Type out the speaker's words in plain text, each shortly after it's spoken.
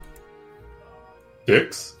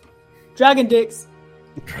Dicks? Dragon dicks.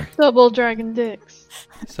 Double dragon dicks.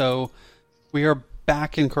 So we are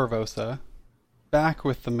back in Corvosa, back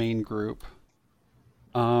with the main group.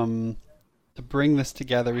 To bring this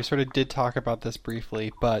together, we sort of did talk about this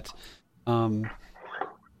briefly, but the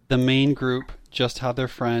main group just had their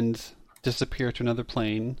friend disappear to another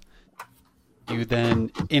plane. You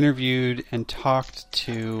then interviewed and talked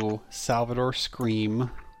to Salvador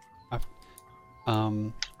Scream,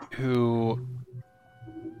 who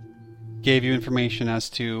gave you information as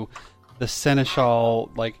to the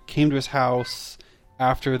seneschal came to his house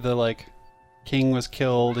after the king was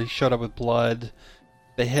killed. He showed up with blood.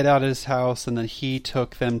 They hid out his house, and then he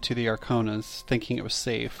took them to the Arconas, thinking it was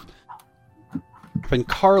safe. When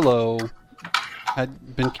Carlo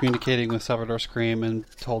had been communicating with Salvador Scream and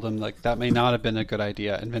told him that may not have been a good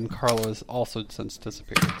idea, and then Carlo has also since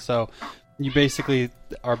disappeared. So you basically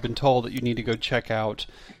are been told that you need to go check out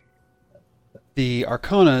the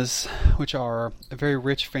Arconas, which are a very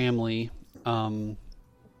rich family, and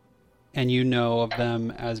you know of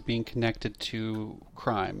them as being connected to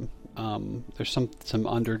crime. There's some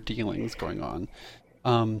under-dealings going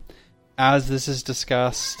on. As this is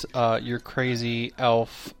discussed, your crazy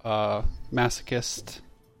elf masochist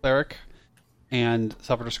cleric and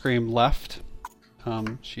Salvador Scream left.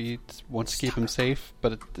 She wants to keep him safe,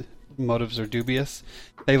 but motives are dubious.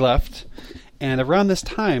 They left. And around this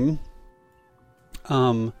time,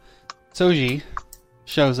 Soji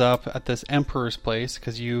shows up at this Emperor's place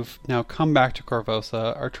because you've now come back to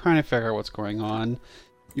Corvosa, are trying to figure out what's going on.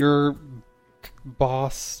 Your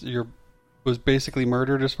boss was basically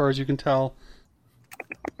murdered as far as you can tell.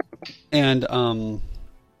 And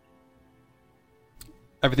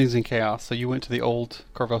everything's in chaos. So you went to the old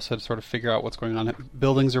Corvosa to sort of figure out what's going on.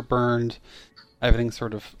 Buildings are burned. Everything's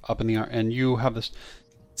sort of up in the air. And you have this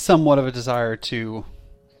somewhat of a desire to,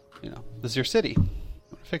 this is your city.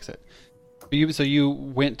 Fix it. So you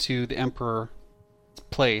went to the Emperor's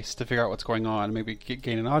place to figure out what's going on, maybe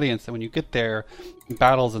gain an audience. And when you get there,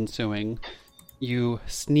 battle's ensuing. You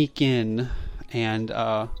sneak in, and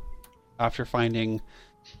after finding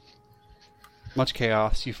much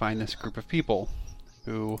chaos, you find this group of people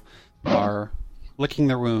who are licking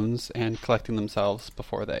their wounds and collecting themselves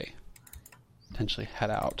before they potentially head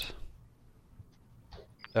out.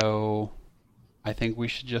 So I think we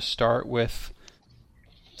should just start with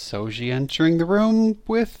Soji entering the room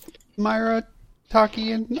with Myra,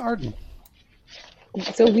 Taki, and Arden.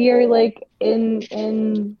 So we are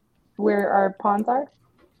in where our pawns are?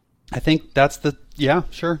 I think that's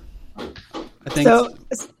sure. I think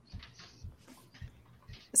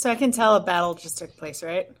so I can tell a battle just took place,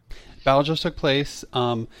 right? Battle just took place.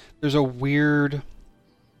 There's a weird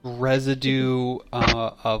residue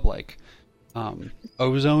of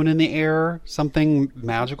ozone in the air. Something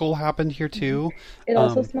magical happened here too. It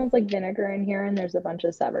also smells like vinegar in here, and there's a bunch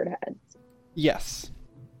of severed heads. Yes.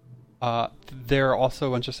 There are also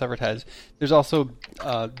a bunch of severed heads. There's also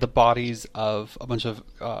the bodies of a bunch of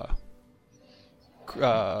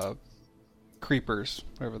creepers,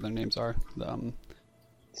 whatever their names are.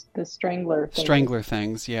 The strangler things. Strangler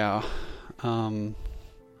things, yeah.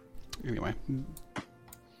 Anyway.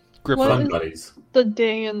 Grip What buddies. is the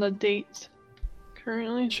day and the date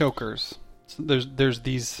currently? Chokers. So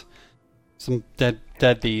there's some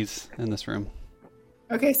dead these in this room.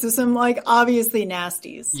 Okay, so some obviously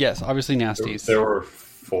nasties. Yes, obviously nasties. There were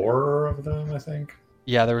 4 of them, I think.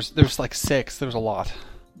 Yeah, there's 6. There was a lot.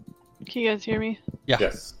 Can you guys hear me? Yeah.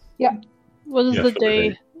 Yes. Yeah. What is Yeah, the for the day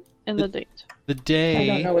day. and the date? The day...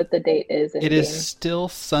 I don't know what the date is. It is still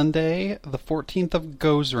Sunday, the 14th of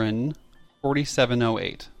Gozran,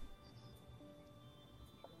 4708.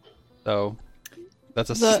 So, that's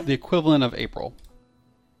the equivalent of April.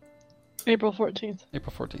 April 14th.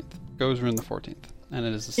 April 14th. Gozran the 14th. And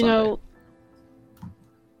it is a You Sunday. know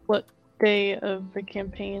what day of the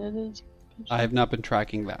campaign it is? I have not been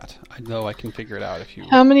tracking that. I know I can figure it out if you...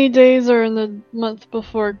 How many days are in the month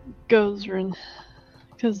before Gozran?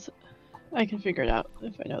 Because I can figure it out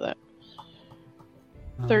if I know that.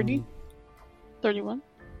 30? 31?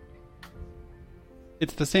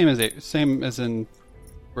 It's the same as in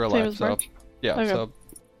real Same life. as So March? yeah, Okay. so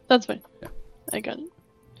That's fine. Yeah. I got it.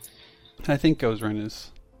 I think Gozran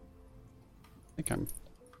is. I think I'm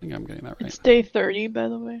getting that right. It's day 30, by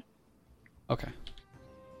the way. Okay,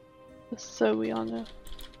 Just so we all know.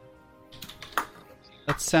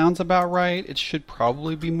 that sounds about right. It should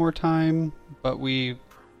probably be more time, but we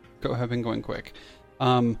have been going quick.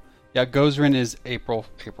 Yeah, Gozran is April,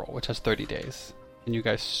 which has 30 days, and you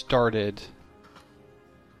guys started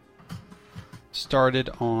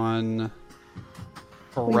on.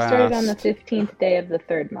 We started on the 15th day of the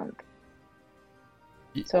 3rd month.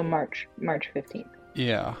 So March 15th.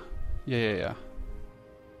 Yeah. Yeah.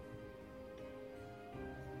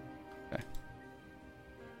 Okay.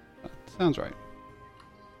 That sounds right.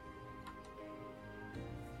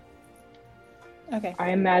 Okay. I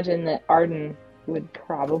imagine that Arden would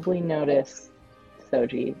probably notice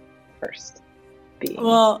Soji first.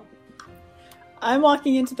 Well, I'm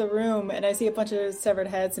walking into the room and I see a bunch of severed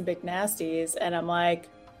heads and big nasties, and I'm like,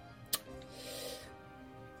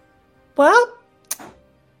 well,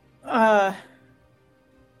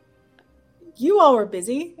 you all were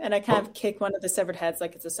busy, and I kind of kick one of the severed heads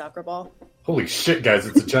like it's a soccer ball. Holy shit, guys,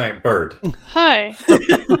 it's a giant bird. Hi.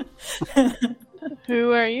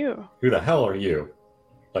 Who are you? Who the hell are you?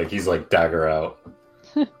 Like, he's like dagger out.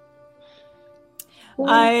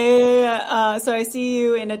 So I see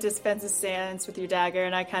you in a defensive stance with your dagger,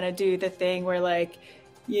 and I kind of do the thing where like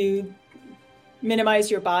you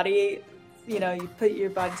minimize your body, you put your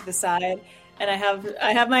body to the side, and I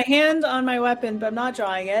have my hand on my weapon, but I'm not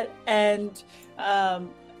drawing it, and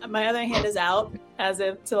my other hand is out as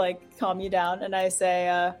if to like calm you down, and I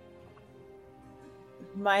say,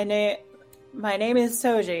 my name is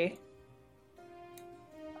Soji.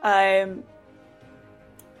 I'm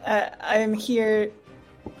here.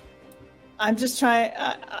 I'm just trying.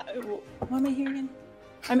 What am I here again?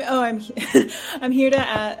 I'm here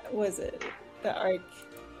to. Was it the arc?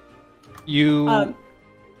 You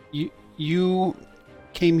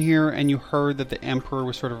came here and you heard that the Emperor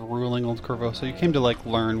was sort of ruling Old Corvo, so you came to like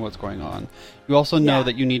learn what's going on. You also know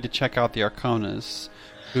that you need to check out the Arconas,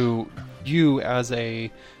 who you, as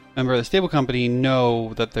a member of the stable company,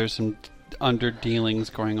 know that there's some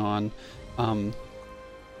underdealings going on.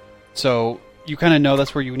 So you kind of know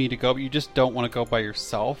that's where you need to go, but you just don't want to go by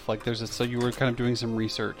yourself. Like so you were kind of doing some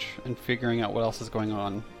research and figuring out what else is going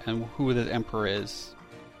on and who the Emperor is.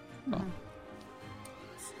 Well,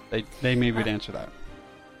 they maybe would answer that.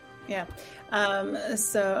 Yeah. My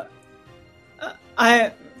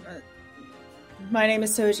name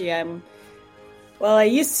is Soji. I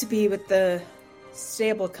used to be with the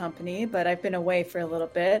stable company, but I've been away for a little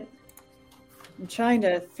bit. I'm trying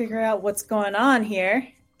to figure out what's going on here.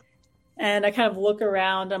 And I kind of look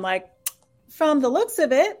around. I'm like, from the looks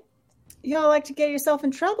of it, y'all like to get yourself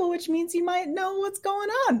in trouble, which means you might know what's going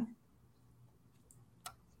on.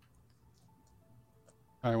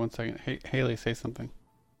 All right, 1 second. Hey, Haley, say something.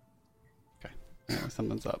 Okay,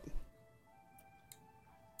 something's up.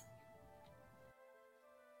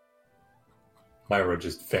 Myra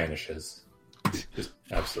just vanishes. Just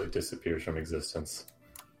absolutely disappears from existence.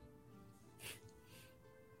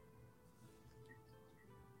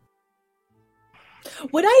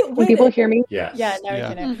 Can people hear me? Yes. Yeah, now Yeah.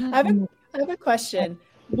 we can. Mm-hmm. I have a question.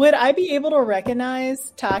 Would I be able to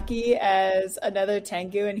recognize Taki as another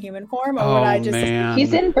Tengu in human form, or would I just? Man.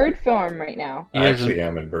 He's in bird form right now. I actually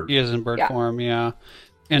am in bird. He is in bird form, yeah.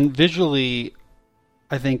 And visually,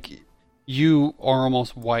 I think you are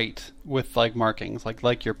almost white with like markings,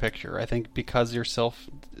 like your picture. I think because your Sylph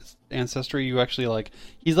ancestry, you actually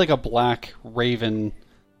he's like a black raven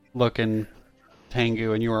looking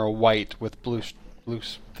Tengu, and you are a white with blue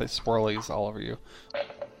swirlies all over you.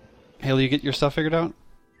 Haley, you get your stuff figured out?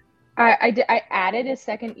 I added a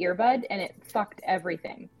second earbud and it fucked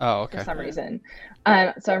everything. Oh, okay. For some reason.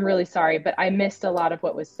 So I'm really sorry, but I missed a lot of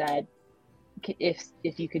what was said. If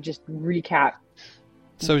you could just recap.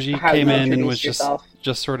 Soji came in and was yourself.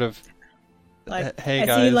 just sort of Like, hey I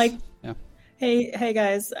guys. See, hey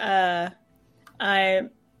guys. I'm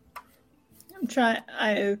trying.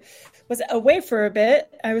 I was away for a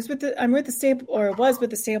bit. I'm with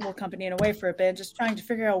the stable company and away for a bit, just trying to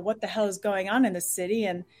figure out what the hell is going on in the city.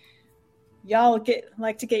 And y'all it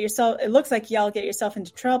looks like y'all get yourself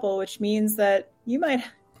into trouble, which means that you might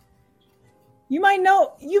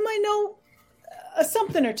know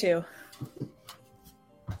something or two.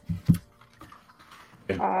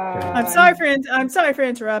 I'm sorry for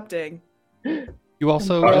interrupting. You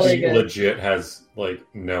also She legit has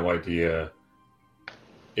no idea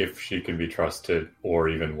if she can be trusted or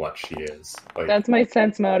even what she is. That's my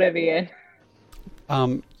sense motive, Ian.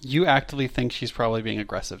 You actively think she's probably being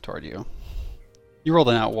aggressive toward you. You rolled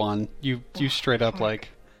an out one. You straight up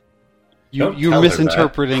you're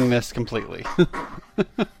misinterpreting this completely.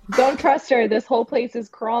 Don't trust her. This whole place is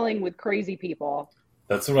crawling with crazy people.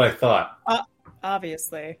 That's what I thought.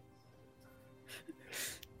 Obviously.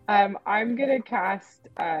 I'm gonna cast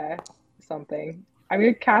something. I'm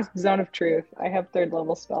gonna cast Zone of Truth. I have 3rd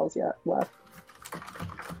level spells left.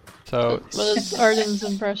 So what is Arden's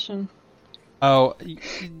impression? Oh,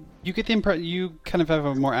 you get the you kind of have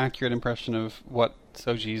a more accurate impression of what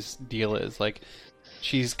Soji's deal is.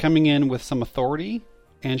 She's coming in with some authority,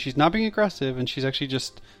 and she's not being aggressive, and she's actually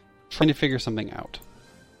just trying to figure something out.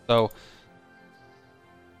 So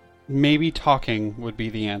maybe talking would be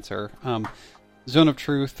the answer. Zone of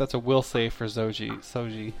Truth, that's a will save for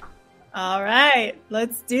Soji. All right,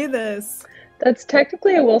 let's do this. That's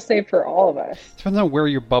technically a will save for all of us. Depends on where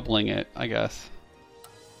you're bubbling it, I guess.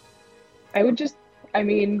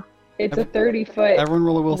 It's a 30-foot Everyone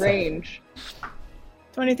roll a will range.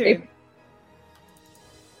 23. I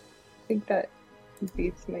think that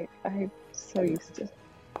beats me. I'm so used to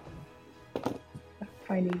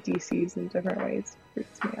finding DCs in different ways.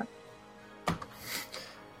 Freaks me out.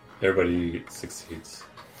 Everybody succeeds.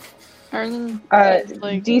 Arlen,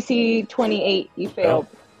 DC 28, you failed.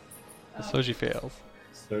 Soji fails.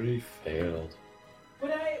 Soji failed.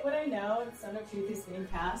 Would I know if Son of Truth is being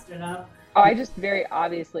cast or not? Oh, I just very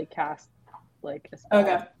obviously cast like a spell.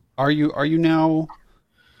 Okay. Are you now?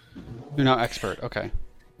 You're now expert. Okay.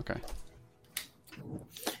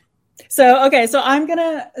 So I'm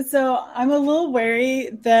a little wary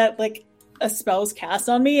that like a spell's cast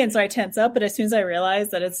on me, and so I tense up. But as soon as I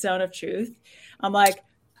realize that it's Sound of Truth, I'm like,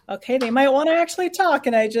 okay, they might want to actually talk,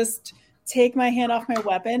 and I just take my hand off my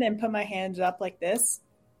weapon and put my hand up like this,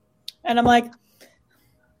 and I'm like,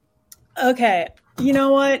 okay, you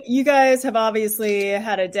know what? You guys have obviously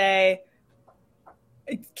had a day.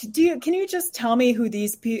 Can you just tell me who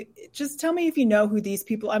these people? Just tell me if you know who these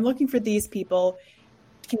people. I'm looking for these people.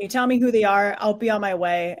 Can you tell me who they are? I'll be on my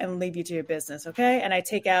way and leave you to your business, okay? And I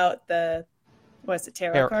take out the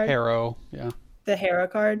tarot card? Harrow, yeah. The Harrow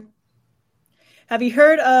card. Have you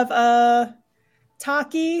heard of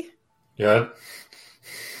Taki? Yeah.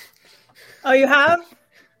 Oh, you have?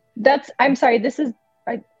 I'm sorry. This is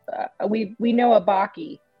we know a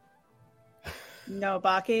Baki. No,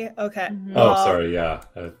 Baki? Okay. Mm-hmm. Oh, sorry. Yeah,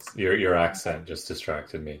 your accent just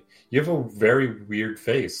distracted me. You have a very weird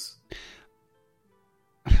face.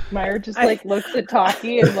 Myra just looks at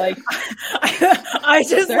Taki and like I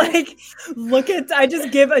just I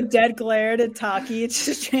just give a dead glare to Taki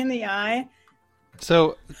just in the eye.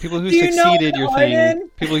 So people who Do you know succeeded your Arden? thing,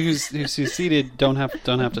 people who succeeded don't have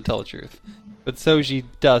to tell the truth, but Soji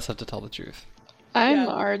does have to tell the truth. I'm Yeah.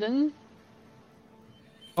 Arden.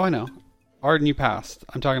 Oh, I know. Arden, you passed.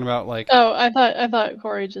 I'm talking about like. Oh, I thought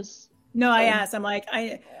Corey just. No, I asked. I'm like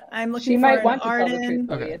I'm looking she for might an want to tell the Arden.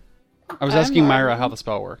 truth. Okay. I was I'm asking Myra Arden. how the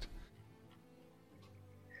spell worked.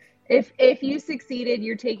 If you succeeded,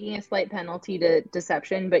 you're taking a slight penalty to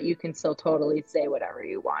deception, but you can still totally say whatever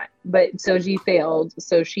you want. But Soji failed,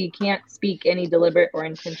 so she can't speak any deliberate or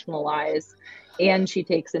intentional lies, and she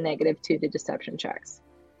takes a -2 to deception checks.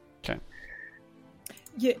 Okay.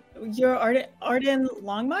 You're Arden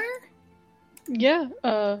Longmire? Yeah.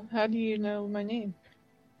 How do you know my name?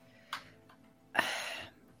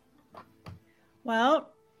 Well,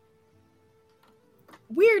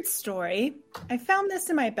 weird story. I found this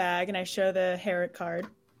in my bag, and I show the Herod card.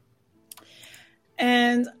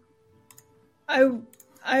 And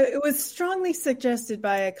it was strongly suggested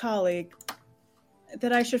by a colleague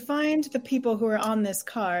that I should find the people who are on this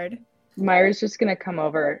card. Myra's just gonna come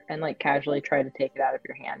over and like casually try to take it out of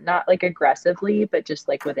your hand, not like aggressively, but just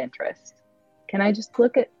like with interest. Can I just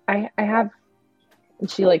look at? I have.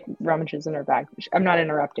 And she like rummages in her bag. I'm not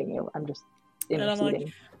interrupting you. I'm just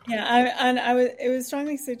interceding. Yeah, it was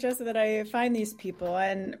strongly suggested that I find these people,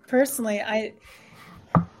 and personally,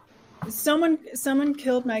 someone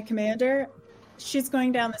killed my commander. She's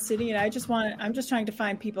going down the city, and I'm just trying to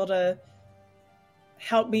find people to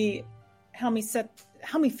help me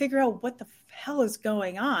figure out what the hell is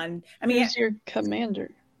going on. I mean, Who's your commander?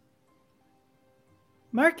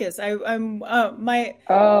 Marcus, I'm like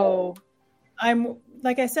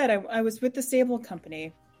I said, I was with the stable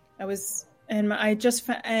company. I was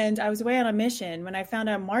away on a mission when I found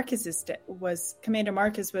out Commander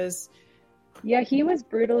Marcus was. Yeah, he was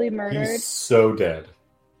brutally murdered. He's so dead.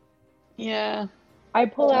 Yeah. I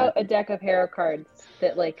pull out a deck of hero cards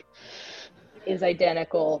that like is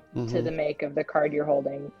identical to the make of the card you're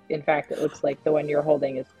holding. In fact, it looks like the one you're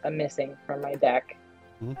holding is missing from my deck.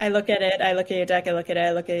 I look at it. I look at your deck. I look at it.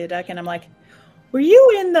 I look at your deck, and I'm like, "Were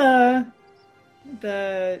you in the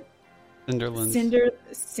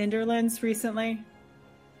Cinderlands recently?"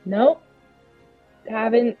 Nope.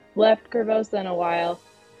 Haven't left Corvosa in a while.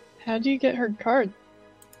 How do you get her card?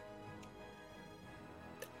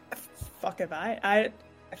 Fuck if I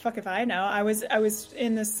know. I was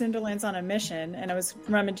in the Cinderlands on a mission, and I was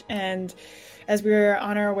and as we were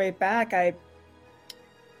on our way back, I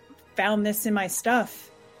found this in my stuff.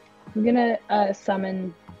 I'm gonna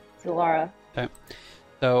summon Zalara. Okay.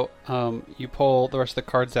 So you pull the rest of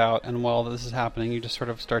the cards out, and while this is happening, you just sort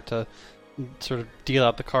of start to sort of deal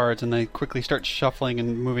out the cards, and they quickly start shuffling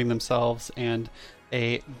and moving themselves, and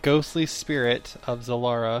a ghostly spirit of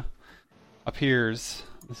Zalara appears.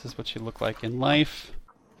 This is what she looked like in life.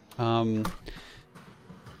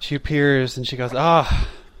 She appears and she goes,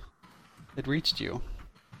 it reached you.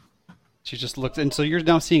 She just looks, and so you're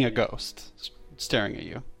now seeing a ghost staring at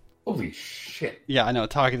you. Holy shit. Yeah, I know.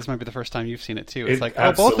 Taki, this might be the first time you've seen it too. It's like,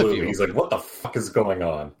 absolutely. Both of you. He's like, what the fuck is going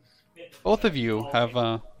on? Both of you have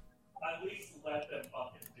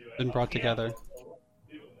been brought together.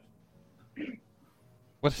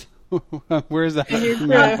 What's where is that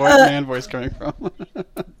man voice coming from?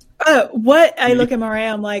 What? I look at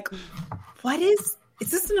Mariah. I'm like, what is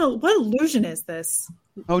this? What illusion is this?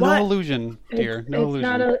 Oh, what? No illusion, dear. No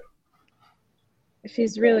illusion. Not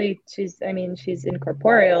she's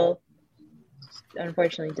incorporeal.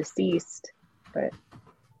 Unfortunately deceased, but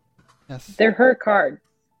yes, they're her cards.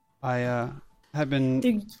 I have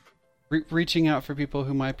been reaching out for people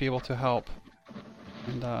who might be able to help,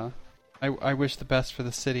 and I wish the best for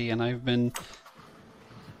the city, and I've been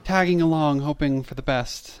tagging along, hoping for the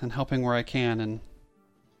best and helping where I can, and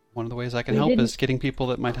one of the ways I can help is getting people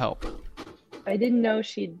that might help. I didn't know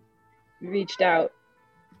she'd reached out,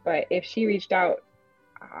 but if she reached out,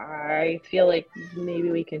 I feel like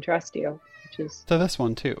maybe we can trust you. Which is to this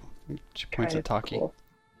one too. She points at Taki. Cool.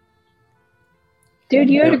 Dude,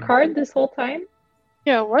 you had a card this whole time?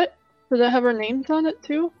 Yeah, what? Does it have our names on it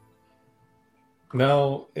too?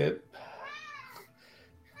 No,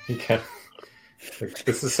 he can't.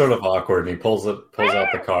 This is sort of awkward. And he pulls out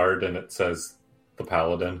the card, and it says the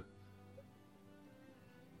Paladin.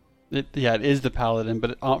 It is the Paladin,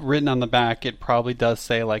 but written on the back, it probably does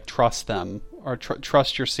say like "trust them" or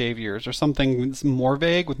 "trust your saviors" or something that's more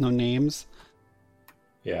vague with no names.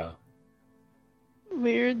 Yeah.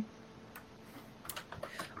 Weird.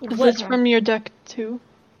 Is this from your deck too?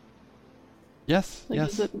 Yes.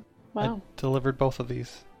 Yes. Wow. I delivered both of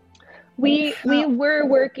these. We were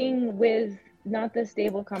working with not the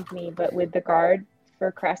stable company, but with the guard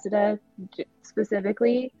for Cressida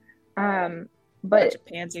specifically. But bunch of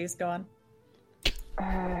pansies, go on.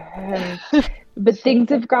 But things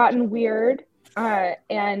have gotten weird,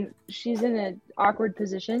 and she's in an awkward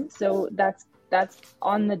position. So that's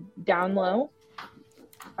on the down low.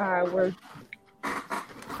 We're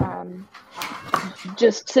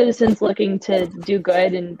just citizens looking to do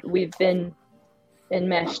good, and we've been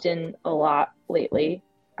enmeshed in a lot lately.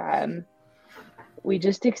 We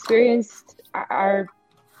just experienced our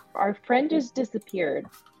friend just disappeared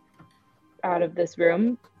out of this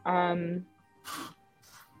room.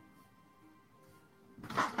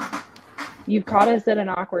 You've caught us at an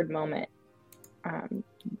awkward moment.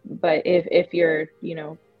 But if you're,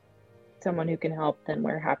 someone who can help, then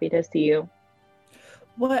we're happy to see you.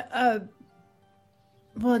 What?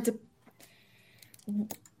 What's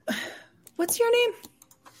your name?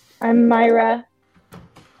 I'm Myra.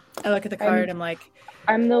 I look at the card. I'm like,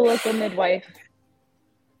 I'm the local midwife.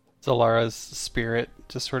 Zalara's spirit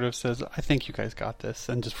just sort of says, "I think you guys got this,"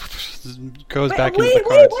 and just goes back into the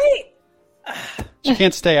cards. Wait! She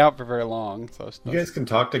can't stay out for very long. So you guys can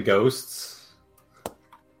talk to ghosts.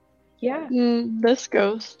 Yeah. This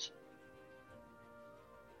ghost.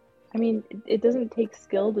 I mean, it doesn't take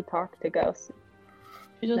skill to talk to ghosts.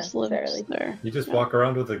 He just lives there. You just walk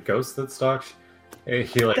around with a ghost that stalks. He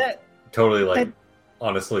totally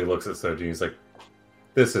honestly looks at Soji. He's like,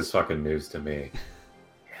 "This is fucking news to me."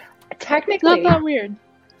 Technically, it's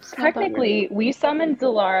not that weird. We summoned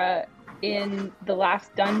Zalara in the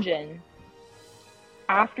last dungeon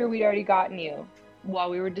after we'd already gotten you, while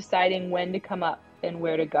we were deciding when to come up and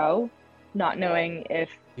where to go, not knowing if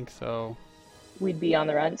I think so. We'd be on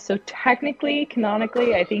the run. So technically,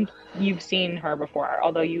 canonically, I think you've seen her before,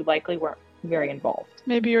 although you likely weren't very involved.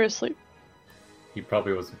 Maybe you're asleep. He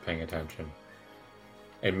probably wasn't paying attention.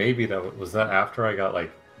 And maybe that was after I got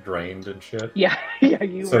drained and shit. Yeah,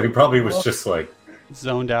 you. So he probably was just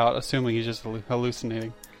zoned out, assuming he's just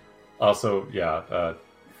hallucinating. Also,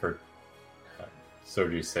 for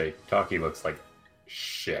Soji's sake, Taki looks like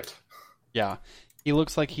shit. Yeah, he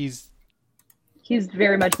looks like he's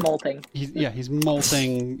very much molting. He's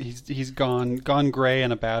molting. He's gone gray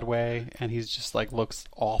in a bad way, and he's just looks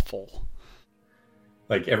awful.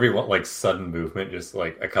 Everyone, sudden movement, just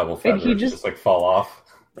a couple feathers just fall off.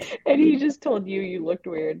 And he just told you looked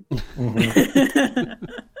weird.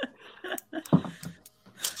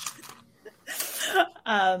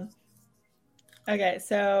 Okay,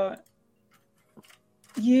 so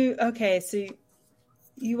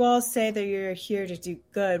you all say that you're here to do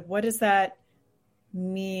good. What does that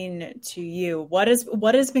mean to you? What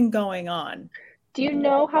has been going on? Do you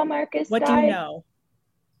know how Marcus died? What do you know?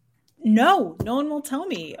 No one will tell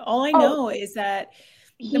me. All I know is that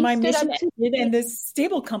my mission ended and this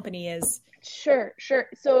stable company is. Sure.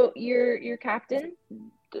 So your captain,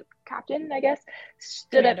 I guess,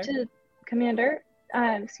 stood up to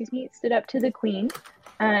the queen,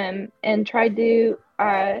 and tried to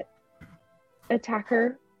attack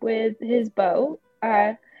her with his bow,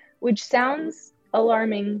 which sounds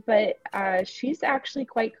alarming, but she's actually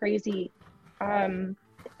quite crazy, and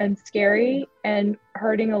scary and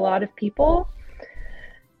hurting a lot of people.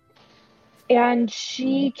 And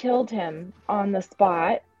she killed him on the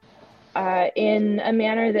spot, in a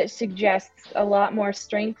manner that suggests a lot more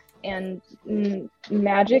strength and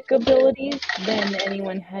magic abilities than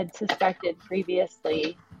anyone had suspected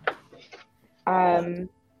previously. That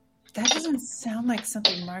doesn't sound like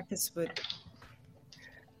something Marcus would.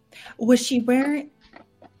 Was she wearing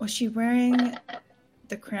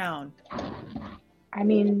the crown? I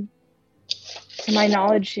mean, to my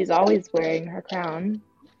knowledge, she's always wearing her crown.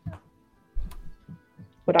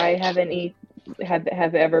 Would I have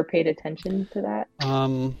ever paid attention to that?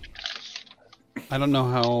 I don't know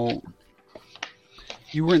how.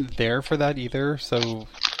 You weren't there for that either, so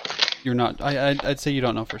you're not. I'd say you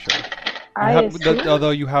don't know for sure.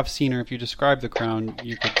 Although you have seen her, if you describe the crown,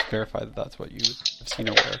 you could verify that that's what you have seen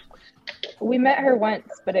her wear. We met her once,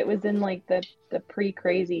 but it was in like the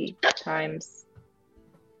pre-crazy times.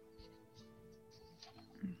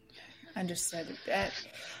 Understood.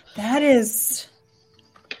 That is.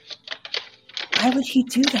 Why would he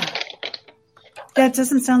do that? That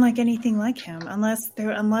doesn't sound like anything like him, unless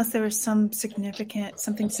there was something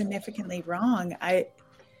significantly wrong.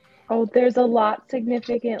 There's a lot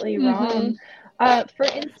significantly wrong. For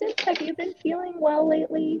instance, have you been feeling well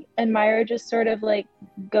lately? And Myra just sort of like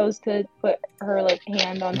goes to put her like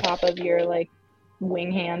hand on top of your like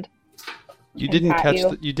wing hand. You didn't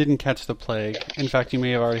catch the plague. In fact, you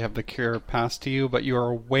may have already have the cure passed to you, but you are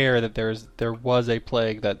aware that there was a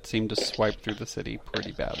plague that seemed to swipe through the city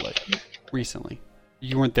pretty badly recently.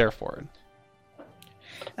 You weren't there for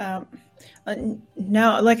it.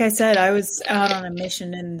 No, like I said, I was out on a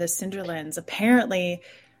mission in the Cinderlands. Apparently,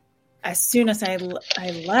 as soon as I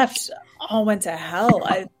left, all went to hell.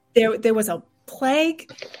 There was a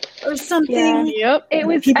plague or something. Yeah. Yep. It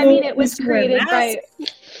was. It was created by.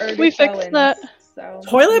 We fixed that. So.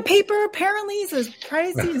 Toilet paper apparently is as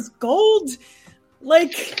pricey as gold.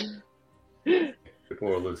 Like people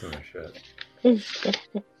are losing their shit. And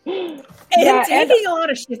taking a lot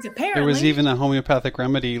of shit apparently. There was even a homeopathic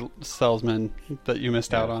remedy salesman that you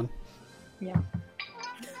missed out on. Yeah.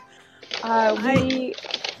 Oh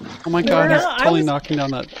my god, he's totally knocking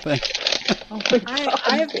down that thing.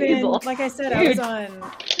 I've been, like I said, I was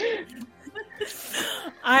on.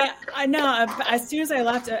 I know. As soon as I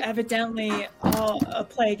left, evidently, a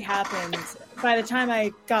plague happened. By the time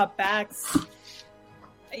I got back,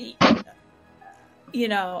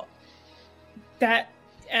 that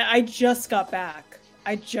I just got back.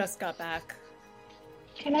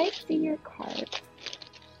 Can I see your card?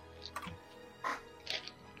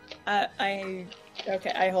 I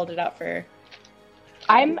hold it out for her.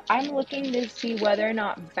 I'm looking to see whether or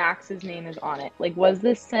not Bax's name is on it. Like, was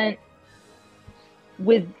this sent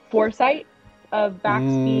with foresight of Bax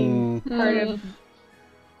being part of?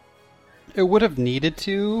 It would have needed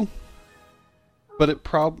to, but it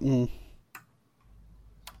probably.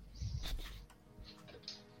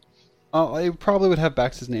 It probably would have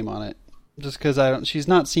Bax's name on it, just because she's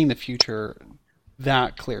not seeing the future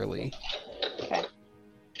that clearly. Okay,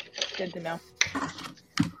 good to know.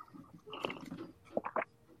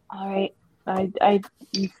 All right,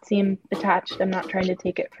 you seem attached. I'm not trying to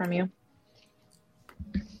take it from you.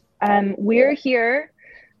 We're here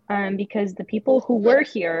because the people who were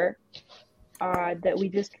here that we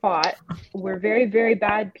just fought were very, very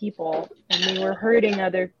bad people, and they were hurting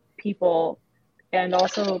other people and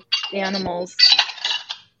also animals,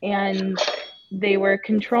 and they were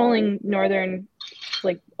controlling northern,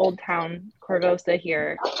 like, Old Town Corvosa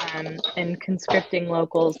here, and conscripting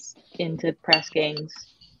locals into press gangs.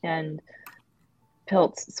 And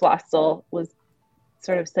Piltz Swastel was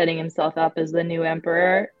sort of setting himself up as the new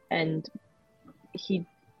emperor, and he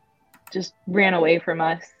just ran away from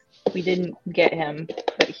us. We didn't get him,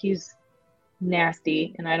 but he's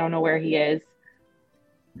nasty, and I don't know where he is.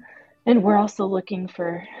 And we're also looking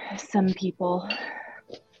for some people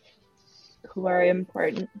who are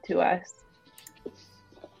important to us. ...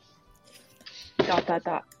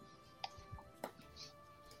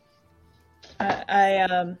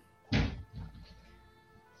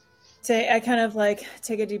 I kind of like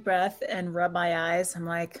take a deep breath and rub my eyes. I'm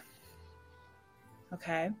like,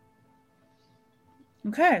 okay,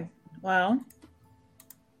 well,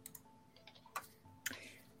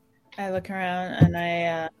 look around and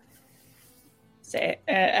I say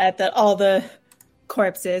at all the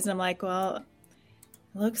corpses, and I'm like, well,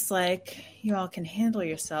 looks like you all can handle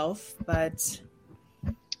yourself, but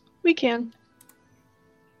We can.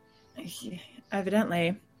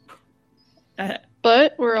 evidently.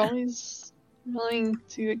 But we're always willing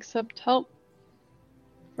to accept help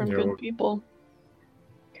from Yeah, good people.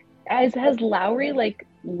 Has Lowry like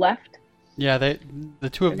left? Yeah, the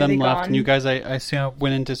two of Are them they left, gone? and you guys, I assume,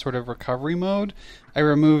 went into sort of recovery mode. I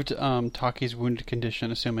removed Taki's wounded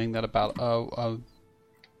condition, assuming that about a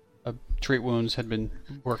treat wounds had been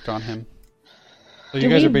worked on him. So you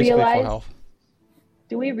guys are basically full health.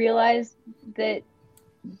 Do we realize that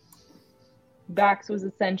Vax was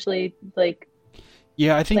essentially like?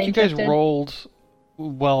 Yeah, I think you guys plane-shifted? rolled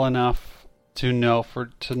well enough to know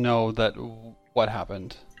that what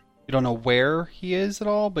happened. You don't know where he is at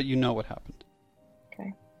all, but you know what happened.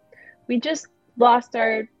 Okay, we just lost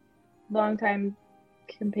our longtime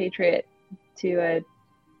compatriot to a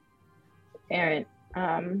errant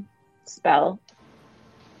spell.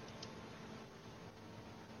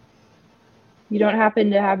 You don't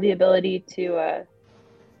happen to have the ability to,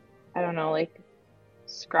 I don't know, like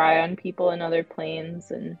scry on people in other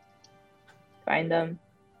planes and find them?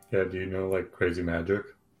 Yeah, do you know like crazy magic?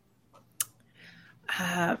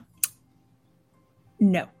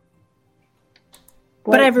 No.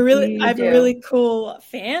 What But I have a do really you do? really cool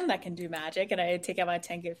fan that can do magic, and I take out my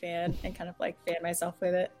Tengu fan and kind of like fan myself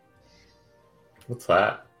with it. What's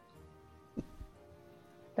that?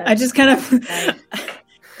 I just kind of nice.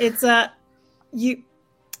 it's you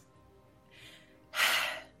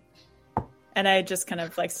and I just kind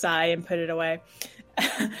of like sigh and put it away.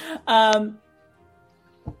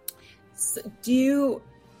 So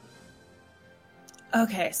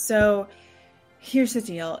okay, so here's the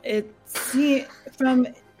deal. It seems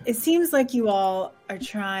like you all are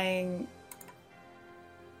trying.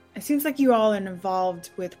 It seems like you all are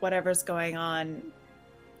involved with whatever's going on,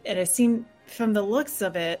 and it seems from the looks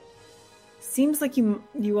of it, seems like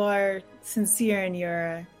you are sincere in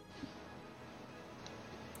your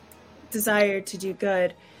desire to do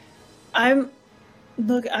good. I'm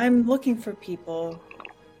looking for people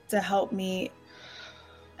to help me,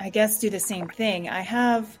 I guess, do the same thing. I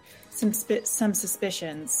have some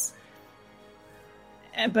suspicions,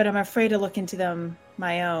 but I'm afraid to look into them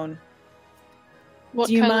my own. What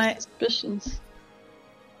Do you kind mind- of suspicions?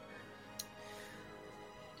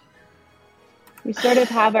 We sort of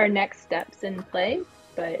have our next steps in play,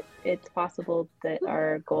 but it's possible that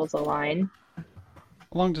our goals align. How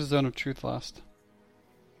long does Zone of Truth last?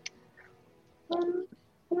 I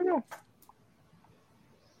don't know.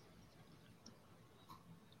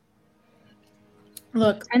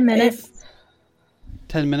 Look, 10 minutes.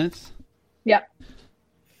 10 minutes? Yep.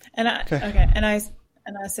 And Okay. and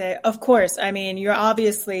I say, of course. I mean, you're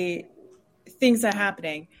obviously things are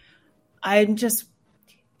happening. I'm just,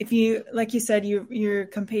 if you, like you said, your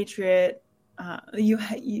compatriot, you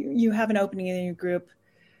have an opening in your group.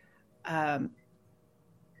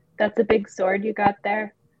 That's a big sword you got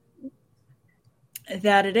there.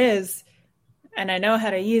 That it is, and I know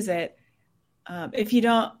how to use it. If you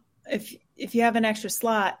don't, if you have an extra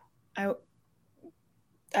slot,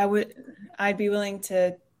 I'd be willing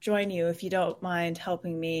to join you if you don't mind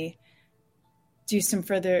helping me do some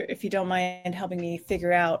further. If you don't mind helping me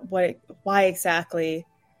figure out why exactly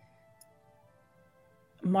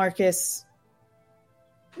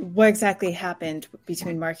what exactly happened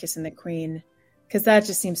between Marcus and the Queen, because that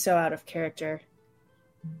just seems so out of character.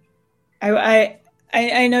 I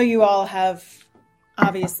know you all have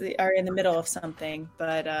obviously are in the middle of something,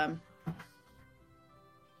 but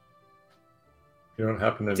You don't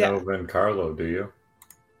happen to know Van Carlo, do you?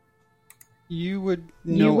 You would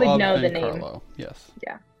know You would of know the Ben name. Carlo, yes.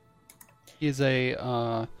 Yeah. He's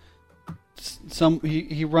a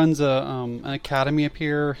he runs an academy up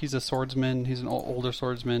here. He's a swordsman. He's an older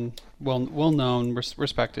swordsman, well known,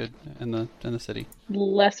 respected in the city.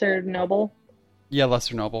 Lesser noble. Yeah,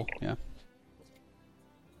 lesser noble. Yeah.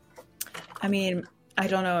 I mean, I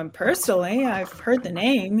don't know him personally. I've heard the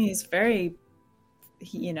name. He's very,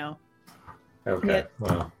 Okay. Yeah.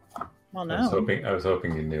 Well, well I known. was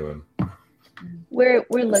hoping you knew him. We're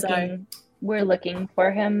Sorry. looking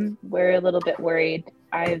for him. We're a little bit worried.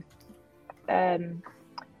 I've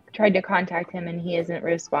tried to contact him and he isn't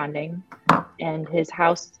responding. And his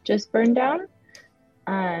house just burned down.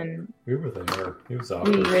 We were there. He was off.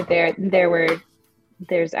 We were there.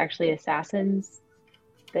 There's actually assassins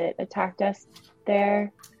that attacked us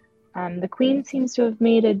there. The Queen seems to have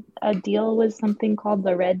made a deal with something called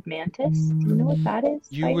the Red Mantis. Do you know what that is?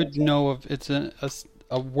 You would know of it's a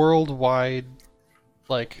worldwide,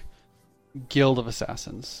 like, guild of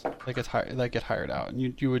assassins that get hired out,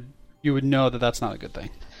 and you would know that that's not a good thing.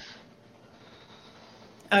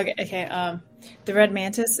 Okay. The Red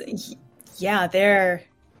Mantis, yeah, they're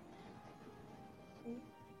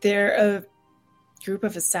a group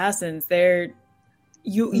of assassins.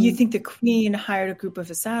 You think the Queen hired a group of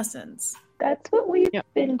assassins? That's what we've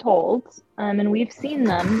been told, and we've seen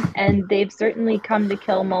them, and they've certainly come to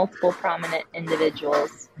kill multiple prominent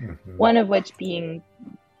individuals. Mm-hmm. One of which being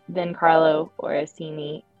Vencarlo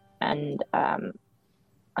Orsini and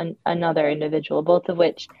another individual, both of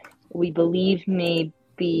which we believe may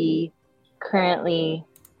be currently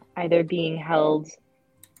either being held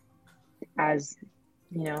as,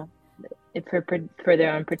 for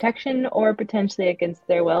their own protection or potentially against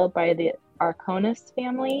their will by the Arconis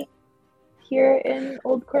family here in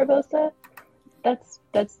Old Corvosa. That's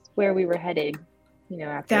where we were headed,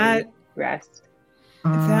 after we rest.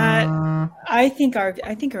 I think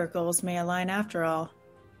our goals may align after all.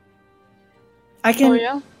 I can. Oh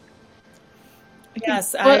yeah.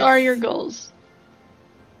 Yes. What are your goals?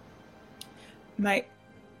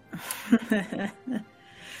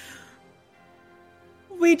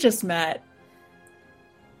 We just met,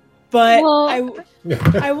 but I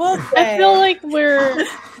will say, I feel like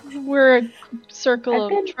we're a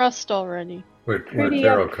circle of trust already. We're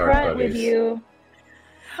tarot card buddies. With you.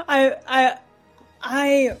 I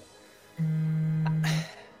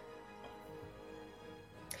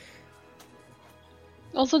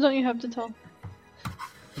Also, don't you have to tell?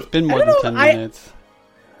 It's been more than 10 minutes.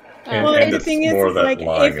 And the thing is, like,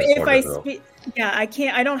 if I speak, I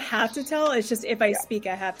can't. I don't have to tell. It's just if I speak,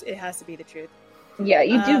 I have to. It has to be the truth. Yeah,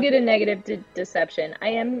 you do get a negative deception.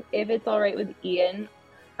 If it's all right with Ian,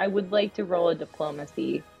 I would like to roll a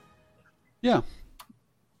diplomacy. Yeah.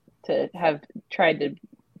 To have tried to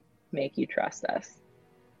make you trust us.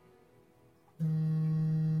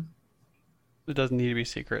 It doesn't need to be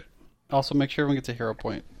secret. Also, make sure everyone gets a hero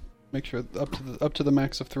point. Make sure up to the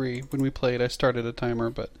max of 3. When we played, I started a timer,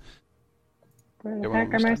 but for the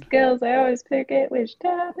heck are my skills? I always forget which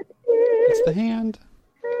tab it is. It's the hand.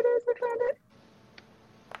 There it is. I found it.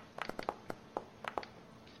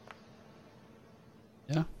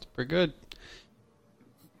 Yeah, it's pretty good.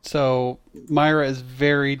 So Myra is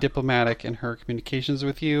very diplomatic in her communications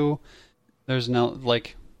with you. There's no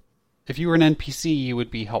if you were an NPC, you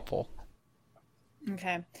would be helpful.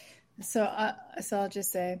 Okay, so I'll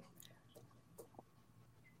just say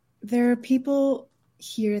there are people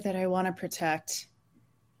here that I want to protect.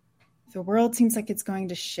 The world seems like it's going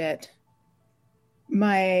to shit.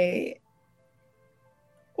 My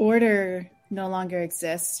order no longer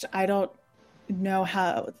exists. I don't know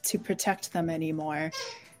how to protect them anymore.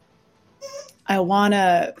 I want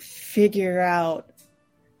to figure out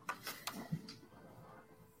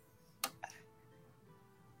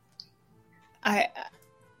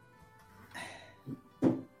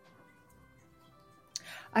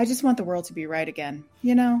I just want the world to be right again,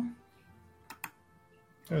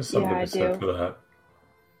 There's something to be said for that.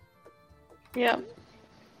 Yeah.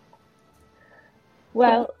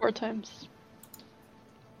 Well, 4 times.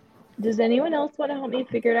 Does anyone else want to help me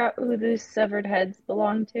figure out who these severed heads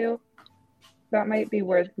belong to? That might be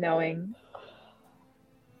worth knowing.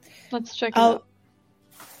 Let's check it out.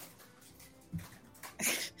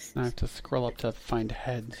 I have to scroll up to find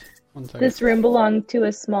heads. One second. This room belonged to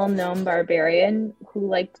a small gnome barbarian who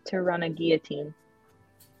liked to run a guillotine.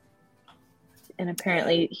 And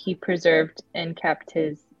apparently he preserved and kept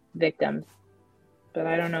his victims. But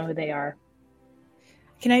I don't know who they are.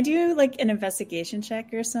 Can I do an investigation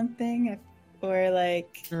check or something? Or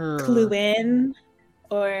sure. Clue in?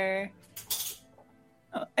 Or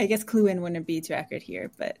I guess clue in wouldn't be too accurate here,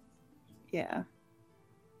 but yeah.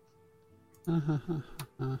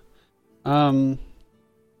 I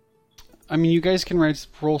mean, you guys can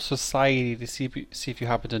roll society to see if you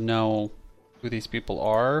happen to know who these people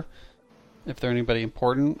are, if they're anybody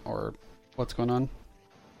important or what's going on.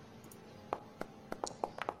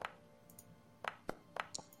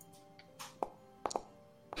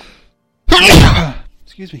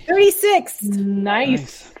 Excuse me. 36.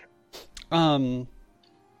 Nice.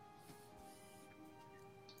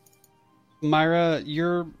 Myra,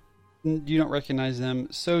 you don't recognize them.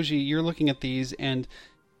 Soji, you're looking at these, and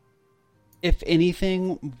if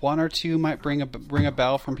anything, 1 or 2 might ring a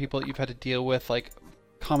bell from people that you've had to deal with,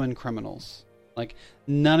 common criminals.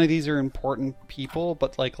 None of these are important people,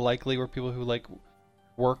 but likely were people who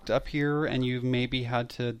worked up here, and you've maybe had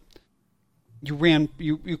to.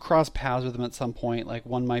 You crossed paths with them at some point.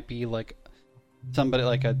 One might be somebody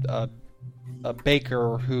a a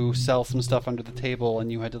baker who sells some stuff under the table,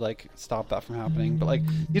 and you had to like stop that from happening. But like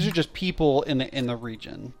these are just people in the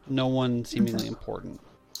region. No one seemingly important.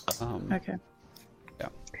 Okay.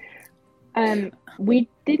 Yeah. We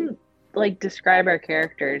didn't like describe our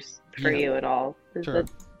characters for Yeah. you at all. Sure.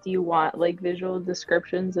 Do you want like visual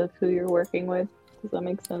descriptions of who you're working with? Does that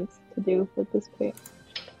make sense to do at this point?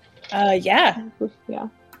 Yeah. Yeah.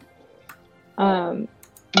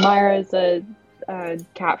 Myra's a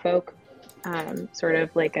catfolk, sort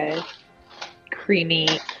of like a creamy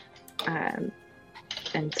and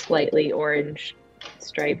slightly orange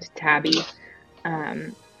striped tabby.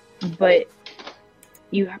 But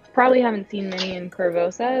you probably haven't seen many in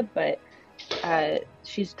Corvosa, but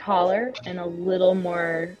she's taller and a little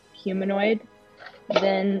more humanoid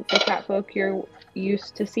than the catfolk you're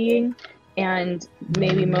used to seeing. And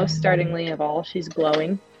maybe most startlingly of all, she's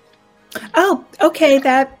glowing. Oh, okay.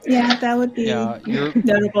 That would be You're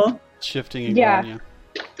notable. shifting and Yeah. going,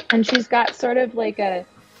 And she's got sort of like a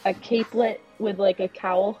capelet with like a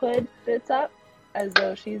cowl hood that's up, as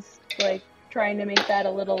though she's like trying to make that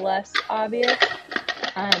a little less obvious.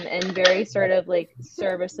 And very sort of like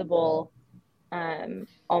serviceable,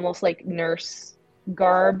 almost like nurse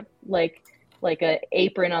garb, like a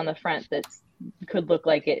apron on the front that's could look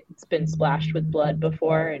like it's been splashed with blood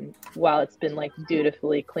before, and while it's been like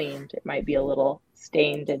dutifully cleaned, it might be a little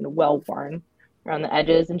stained and well worn around the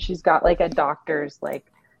edges. And she's got like a doctor's like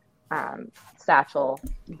satchel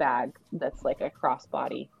bag that's like a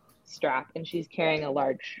crossbody strap, and she's carrying a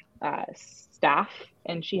large staff,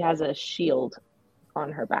 and she has a shield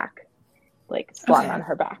on her back, like slung on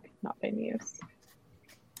her back, not been used.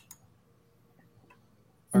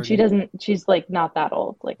 And she's like not that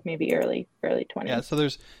old, like maybe early 20s. Yeah, so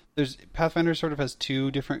there's Pathfinder sort of has two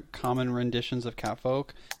different common renditions of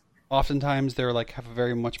catfolk. Oftentimes they're like have a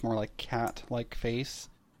very much more like cat like face.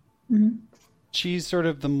 Mm-hmm. She's sort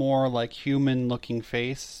of the more like human looking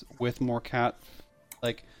face with more cat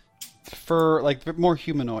like fur, like more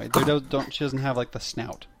humanoid. She doesn't have like the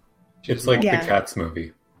snout. It's like the Cats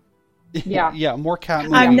movie. Yeah. Yeah, more cat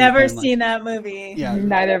movie. I've never seen that movie. Yeah,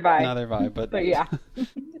 neither have I. Neither have I, but yeah.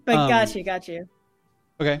 But got you.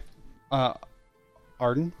 Okay.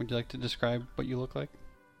 Arden, would you like to describe what you look like?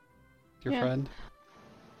 Your friend?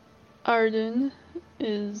 Arden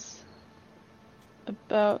is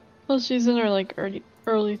about, well, she's in her like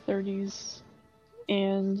early 30s,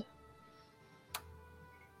 and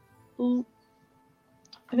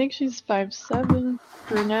I think she's 5'7",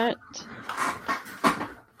 brunette,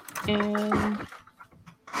 and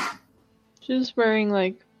she's wearing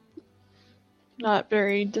like not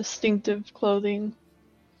very distinctive clothing.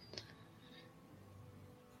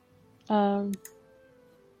 And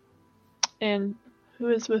who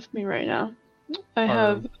is with me right now? I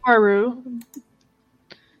have Haru,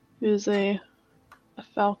 who's a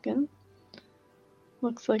falcon.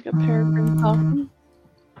 Looks like a peregrine falcon.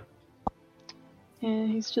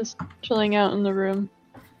 And he's just chilling out in the room,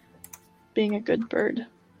 being a good bird.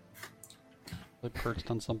 Like perched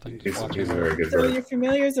on something. He's a very good So bird. your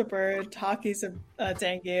familiar's a bird, Taki's a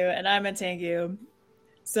Tengu, and I'm a Tengu.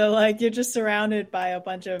 So like you're just surrounded by a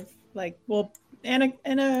bunch of and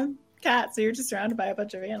a cat. So you're just surrounded by a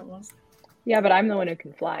bunch of animals. Yeah, but I'm the one who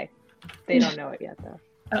can fly. They don't know it yet, though.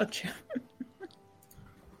 Oh, true.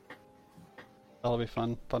 That'll be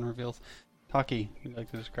fun. Fun reveals. Taki, would you like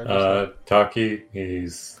to describe yourself? Taki,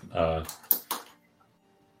 he's a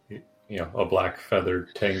black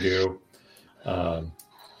feathered Tengu.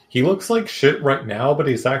 He looks like shit right now, but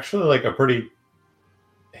he's actually like a pretty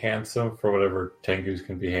handsome for whatever Tengus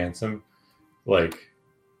can be handsome. Like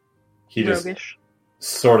he just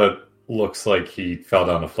sort of looks like he fell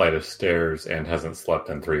down a flight of stairs and hasn't slept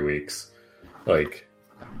in 3 weeks. Like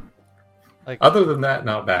other than that,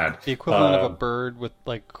 not bad. The equivalent of a bird with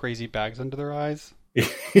like crazy bags under their eyes.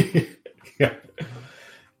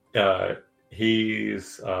 Yeah.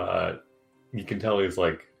 He's you can tell he's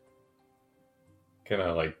like kind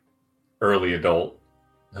of like early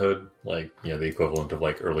adulthood, like the equivalent of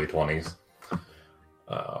like early 20s.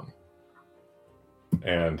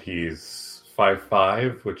 And he's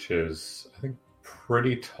 5'5", which is I think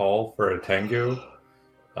pretty tall for a Tengu.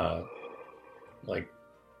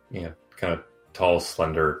 Kind of tall,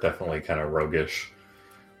 slender, definitely kind of roguish.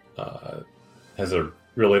 Has a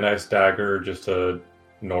really nice dagger, just a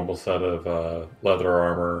normal set of leather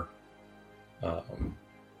armor.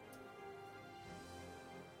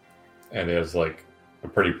 And has like a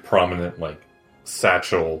pretty prominent like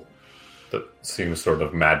satchel that seems sort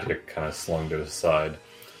of magic kind of slung to his side.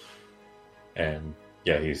 And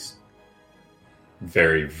yeah, he's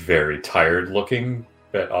very, very tired looking,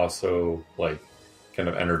 but also like kind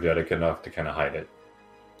of energetic enough to kind of hide it.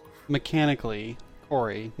 Mechanically,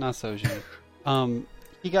 Corey, not Soji,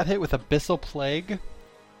 he got hit with Abyssal Plague,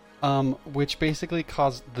 which basically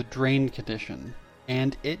caused the drain condition.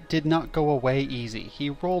 And it did not go away easy.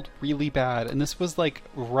 He rolled really bad, and this was like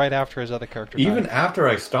right after his other character died. Even after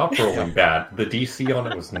I stopped rolling bad, the DC on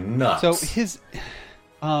it was nuts. So his...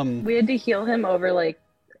 we had to heal him over like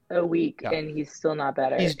a week, Yeah. and he's still not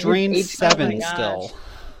better. He's drained His HP 7 Oh my still.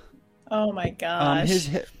 Oh my gosh.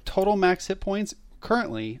 His total max hit points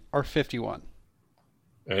currently are 51.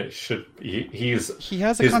 It should. He has a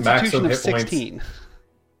his constitution maximum of hit points- 16.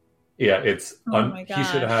 Yeah, it's Oh my he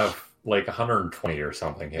should gosh. have like 120 or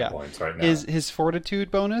something hit Yeah. points right now. His fortitude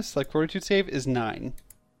bonus, like fortitude save, is 9.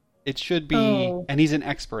 It should be, Oh. and he's an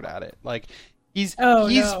expert at it. Like he's no.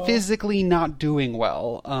 physically not doing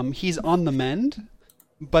well. He's on the mend,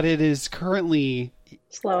 but it is currently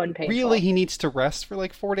slow and painful. really he needs to rest for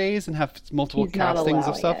like 4 days and have multiple He's not castings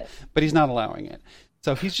of allowing stuff, but he's not allowing it.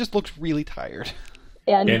 So he's just looked really tired.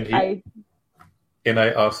 And And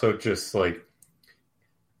I also just like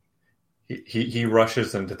he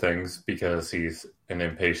rushes into things because he's an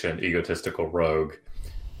impatient, egotistical rogue.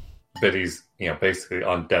 But he's basically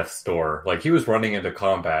on death's door. Like he was running into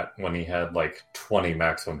combat when he had like 20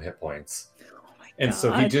 maximum hit points, and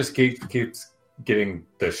so he God. just keeps getting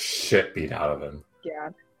the shit beat out of him. yeah,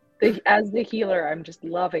 as the healer, I'm just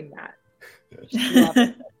loving that. Just love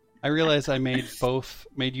it. I realize I made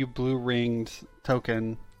you blue ringed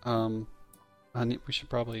token. We should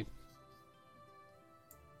probably.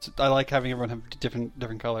 I like having everyone have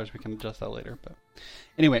different colors. We can adjust that later. But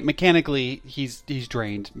anyway, mechanically, he's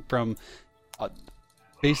drained from.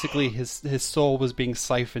 Basically, his soul was being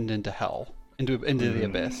siphoned into hell, into the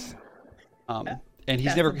abyss, and he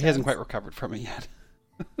hasn't quite recovered from it yet.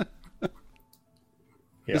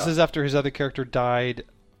 Yeah. This is after his other character died,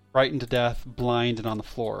 frightened to death, blind, and on the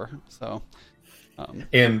floor. So,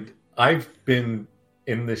 And I've been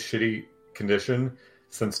in this shitty condition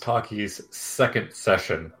since Taki's second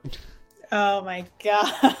session. Oh my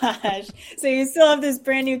gosh. So you still have this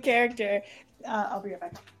brand new character. I'll be right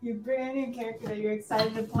back. Your brand new character that you're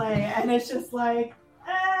excited to play, and it's just like,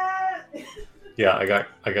 ah. Yeah, I got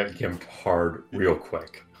gimped hard real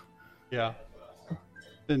quick. yeah,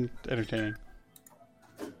 been entertaining.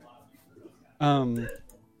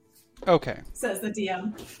 Okay. Says the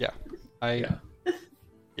DM. Yeah.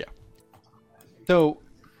 Yeah. So,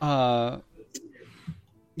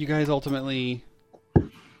 you guys ultimately,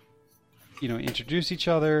 introduce each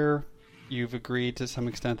other. You've agreed to some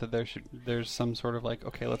extent that there's some sort of like,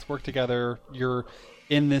 okay, let's work together. You're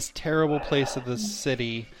in this terrible place of the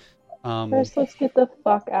city. First, let's get the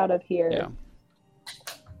fuck out of here. Yeah.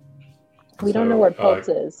 We don't know where Pulse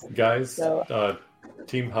is. Guys, So-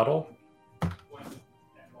 team huddle.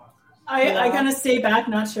 I kind of stay back,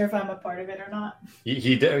 not sure if I'm a part of it or not.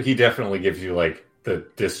 He definitely gives you like the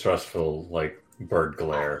distrustful like bird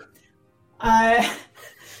glare. I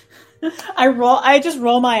just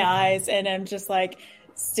roll my eyes, and I'm just like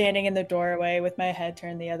standing in the doorway with my head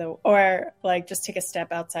turned the other, or like just take a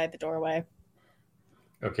step outside the doorway.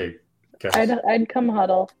 Okay, guys, I'd come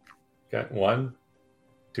huddle. got one.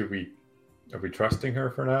 Are we trusting her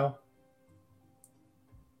for now?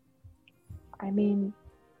 I mean,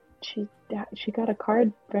 she got a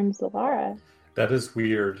card from Zalara. That is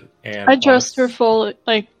weird. And I trust her full.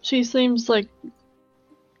 Like, she seems like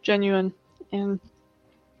genuine and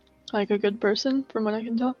like a good person, from what I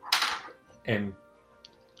can tell. And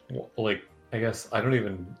like, I guess I don't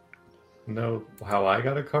even know how I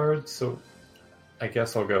got a card, so I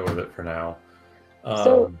guess I'll go with it for now.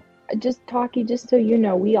 So, just so you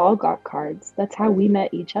know, we all got cards. That's how we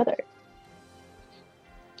met each other.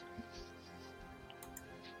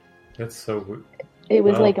 That's so. It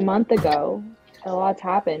was Wow. like a month ago. A lot's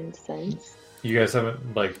happened since. You guys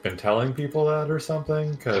haven't like been telling people that or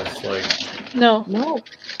something? Because like, No. No,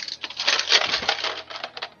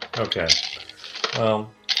 okay.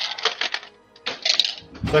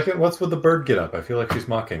 Second, what's with the bird get up? I feel like she's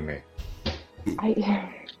mocking me.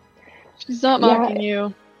 She's not Yeah. mocking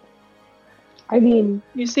you. I mean,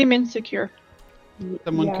 You seem insecure.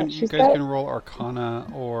 Someone yeah, you she's guys got can roll Arcana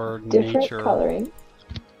or different Nature. coloring.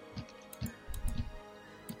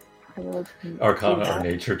 I will do Arcana that. or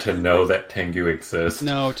nature to know that Tengu exists.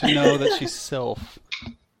 No, to know that she's Sylph.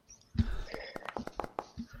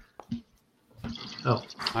 Oh,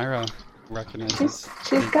 Myra recognizes.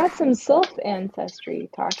 She's got some Sylph ancestry,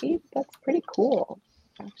 Taki. That's pretty cool,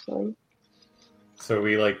 actually. so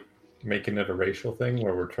we like making it a racial thing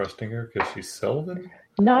where we're trusting her because she's Sylvan?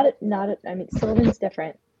 Not. I mean, Sylvan's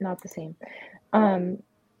different, not the same.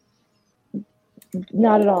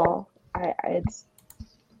 Not at all.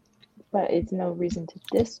 but it's no reason to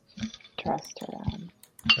distrust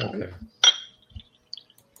her. Okay.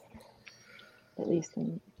 At least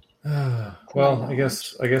in. Well, I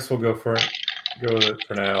guess we'll go with it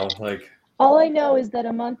for now. Like, all I know is that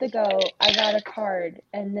a month ago I got a card,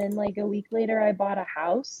 and then like a week later I bought a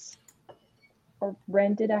house or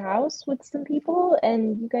rented a house with some people,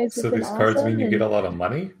 and you guys so have been these cards awesome. mean you get a lot of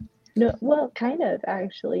money? No, well, kind of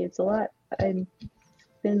actually. It's a lot. It's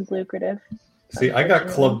been lucrative. See, I got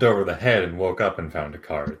clubbed over the head and woke up and found a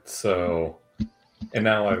card. So, and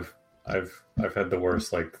now I've had the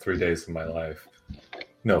worst like 3 days of my life.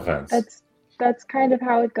 No offense. That's kind of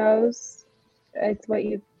how it goes. It's what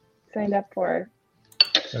you signed up for.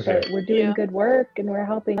 Okay. But we're doing good work and we're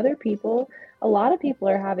helping other people. A lot of people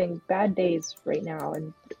are having bad days right now,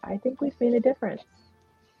 and I think we've made a difference.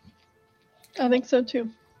 I think so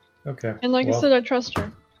too. Okay. And like I said, I trust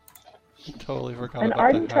her. Totally forgot And about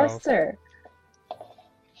Arden the house. trusts her.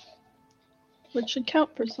 Which should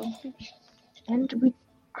count for something. And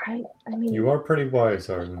I mean, You are pretty wise,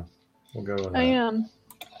 Arden. We'll go with that. I am.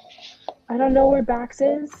 I don't know where Bax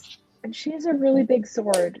is, and she has a really big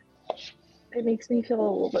sword. It makes me feel a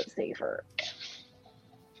little bit safer.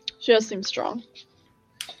 She does seem strong.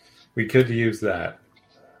 We could use that.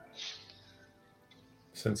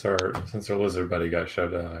 Since our lizard buddy got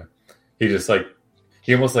shut down,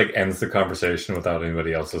 he almost like ends the conversation without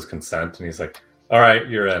anybody else's consent, and he's like, "All right,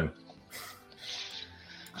 you're in."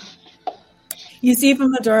 You see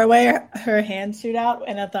from the doorway her hand shoot out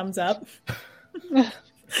and a thumbs up.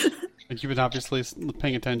 Like you've been obviously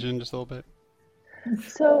paying attention just a little bit.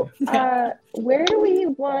 So, where do we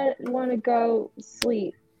want to go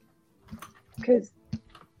sleep? Because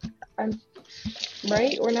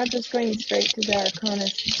we're not just going straight to the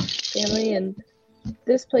Arconis family, and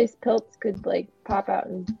this place Pilts could like pop out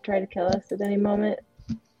and try to kill us at any moment.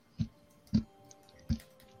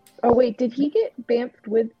 Oh wait, did he get bamfed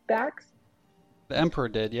with Bax? The Emperor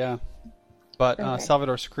did, yeah. But Okay.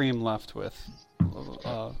 Salvador Scream left with.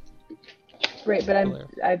 Right, but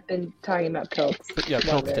I've been talking about Pilts. Yeah,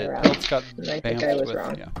 Pilts did. around. Pilts got And I think I bamfed was with.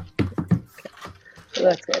 wrong. Yeah. So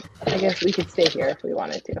that's good. I guess we could stay here if we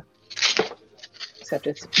wanted to. Except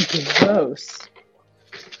it's gross.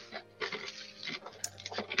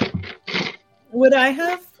 Would I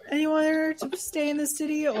have anywhere to stay in the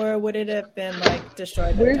city, or would it have been like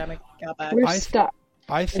destroyed by the time I got back? We're I- stuck.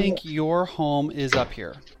 I think your home is up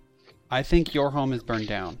here. I think your home is burned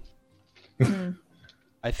down.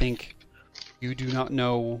 I think you do not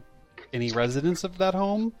know any residents of that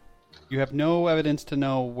home. You have no evidence to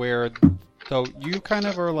know where. So you kind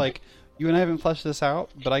of are like, you and I haven't fleshed this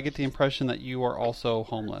out, but I get the impression that you are also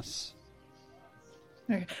homeless.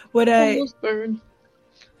 Okay. Would I? Almost burned.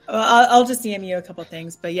 Well, I'll just DM you a couple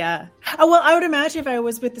things, but yeah. Oh, well, I would imagine if I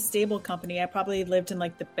was with the stable company, I probably lived in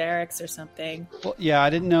like the barracks or something. Well, yeah, I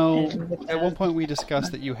didn't know. And with At one point, we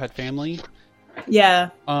discussed that you had family. Yeah.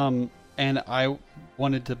 And I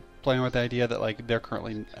wanted to play with the idea that like they're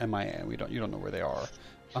currently MIA. You don't know where they are.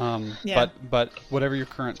 Yeah. But whatever your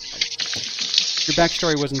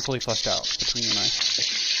backstory wasn't fully fleshed out between you and I.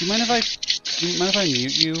 Do you mind if I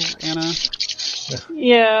mute you, Anna?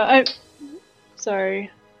 Yeah,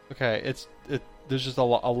 sorry. Okay, there's just a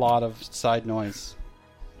lot of side noise,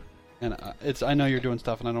 and I know you're doing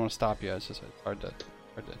stuff, and I don't want to stop you. It's just hard to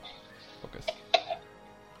focus.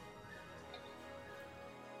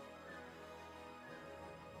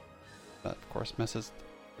 That of course messes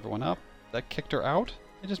everyone up. That kicked her out.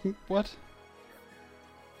 What?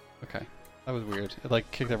 Okay, that was weird. It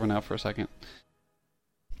like kicked everyone out for a second.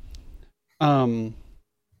 Ian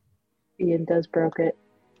does broke it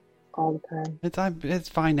all the time. It's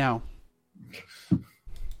fine now.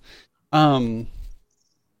 So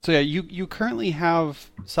yeah, you currently have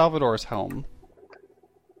Salvador's home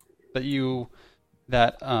that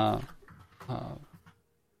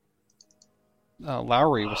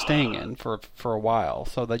Lowry was staying in for a while,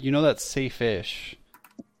 so that you know that's safe-ish.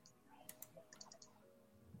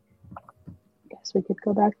 Guess we could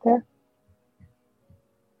go back there.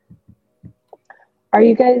 Are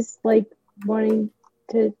you guys like wanting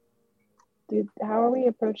to do? How are we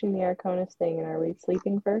approaching the Arconis thing? And are we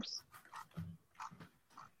sleeping first?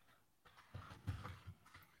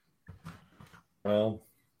 Well,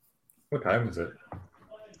 what time is it?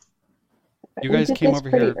 You We guys did came this over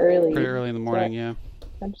pretty here early. pretty early in the morning, yeah.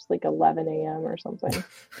 I'm just like 11 a.m. or something.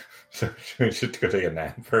 So we should go take a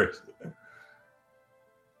nap first. I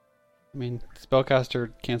mean,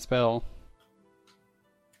 spellcaster can't spell.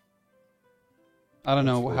 I don't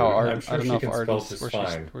know That's how weird. Art. I'm sure I don't she know if can Art spell is just where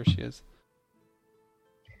fine. she is.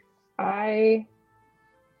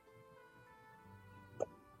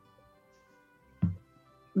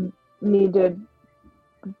 need to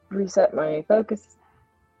reset my focus.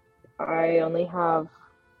 I only have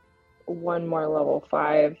one more level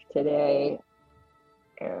 5 today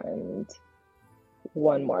and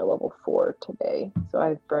one more level 4 today. So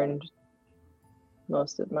I've burned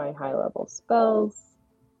most of my high level spells.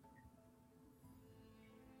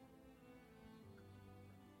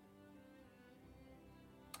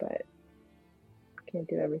 But can't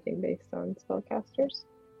do everything based on spellcasters.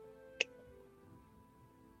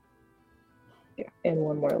 Yeah, and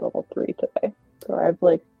one more level 3 today. So I've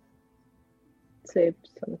like saved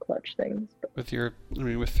some clutch things. But...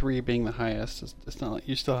 with 3 being the highest, it's not like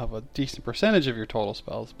you still have a decent percentage of your total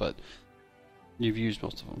spells, but you've used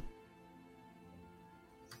most of them.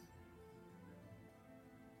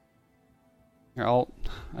 Here,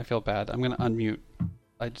 I feel bad. I'm gonna unmute.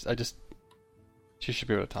 She should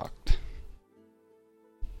be able to talk.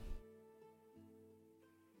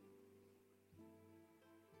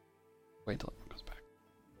 Wait till it goes back.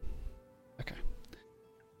 Okay.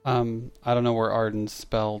 I don't know where Arden's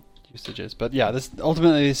spell usage is, but yeah, this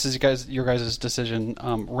is your guys' decision.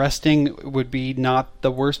 Resting would be not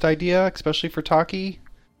the worst idea, especially for Taki.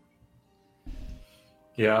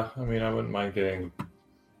 Yeah, I mean, I wouldn't mind getting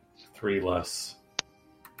 3 less.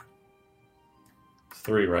 It's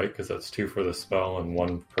 3, right? Because that's 2 for the spell and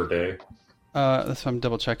 1 per day. That's what I'm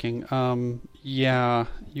double checking. Yeah,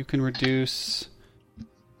 you can reduce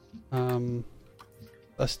a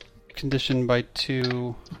condition by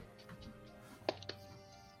 2.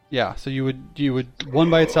 Yeah, so you would 1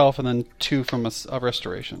 by itself and then 2 from a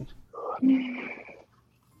restoration.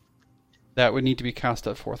 That would need to be cast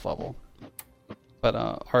at 4th level, but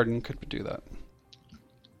Arden could do that.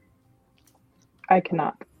 I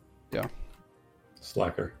cannot. Yeah.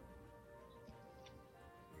 Slacker.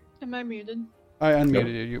 Am I muted? I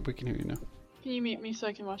unmuted you. We can hear you now. Can you mute me so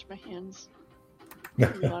I can wash my hands?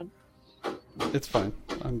 It's fine.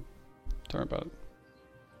 Don't worry about it.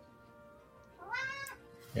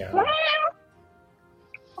 Yeah.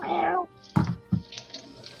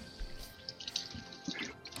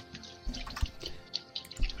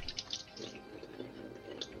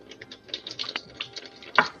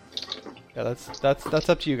 Yeah, that's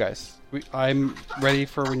up to you guys. I'm ready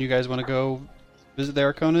for when you guys want to go visit the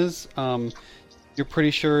Arconas. You're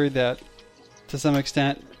pretty sure that, to some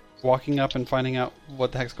extent, walking up and finding out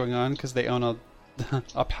what the heck's going on, because they own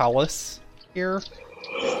a palace here.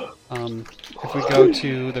 If we go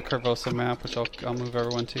to the Corvosa map, which I'll move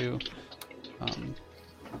everyone to, and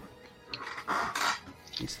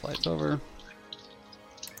slides over.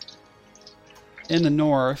 In the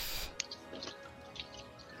north,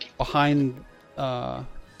 behind, to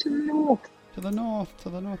the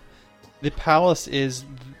north. The palace is,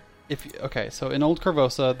 so in Old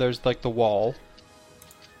Corvosa, there's like the wall,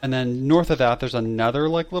 and then north of that, there's another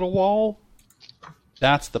like little wall.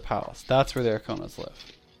 That's the palace. That's where the Arconas live.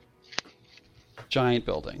 Giant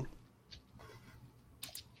building.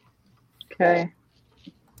 Okay.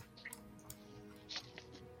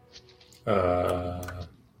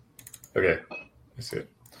 Okay. I see it.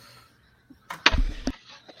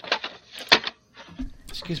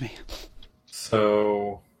 Excuse me.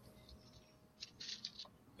 So,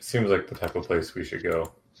 it seems like the type of place we should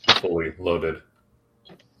go. Fully loaded.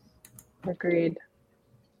 Agreed.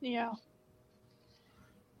 Yeah.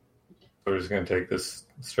 So we're just going to take this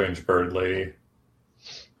strange bird lady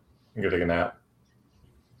and go take a nap.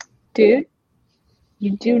 Dude,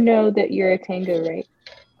 you do know that you're a tango, right?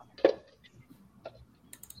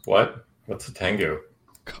 What? What's a tango?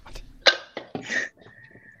 God.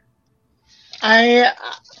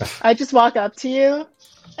 I just walk up to you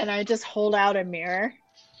and I just hold out a mirror.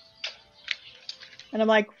 And I'm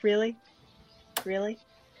like, really? Really?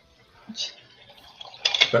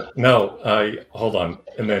 But no, hold on.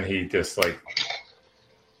 And then he just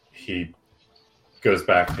he goes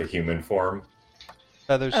back to human form.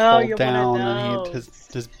 Feathers Oh, fold you're down, one of and those.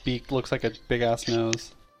 his beak looks like a big ass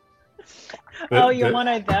nose. Oh, you're one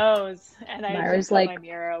of those. And I Myra's just put like- my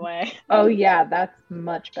mirror away. Oh yeah, that's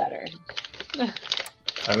much better.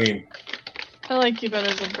 I mean, I like you better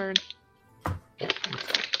as a bird.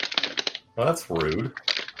 well, that's rude.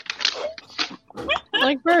 I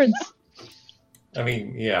like birds. I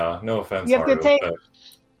mean, yeah, no offense, You have to Haru, take- but...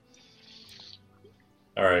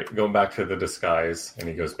 All right, going back to the disguise, and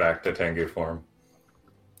he goes back to Tengu form.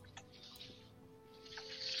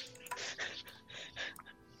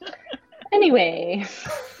 Anyway,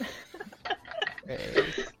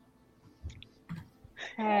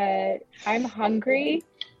 I'm hungry.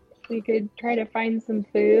 We could try to find some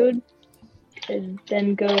food and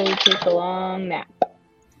then go take a long nap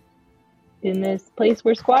in this place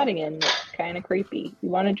we're squatting in. It's kind of creepy. You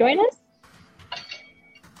want to join us?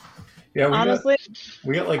 Yeah, Honestly,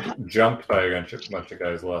 we got like jumped by a bunch of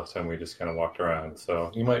guys last time we just kind of walked around.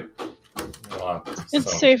 So you might want It's some.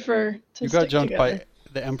 safer to You got stick jumped together. by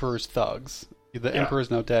the Emperor's thugs. The Yeah. Emperor's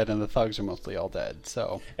now dead, and the thugs are mostly all dead.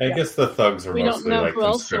 So And I guess the thugs are We don't mostly know like who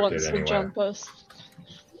else conscripted wants anyway. to jump us.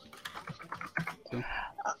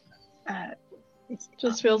 It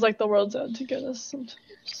just feels like the world's out to get us sometimes.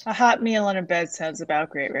 a hot meal in a bed sounds about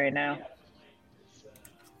great right now.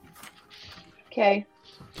 Okay.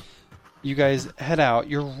 you guys head out.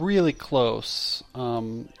 You're really close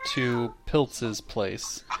to Piltz's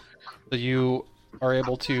place. So you are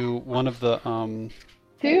able to one of the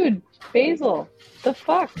Dude, Basil, the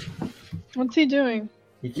fuck? What's he doing?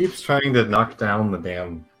 He keeps trying to knock down the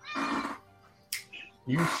damn.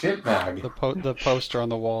 You shitbag. the poster on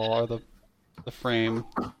the wall or the frame.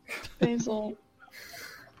 Basil.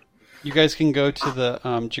 You guys can go to the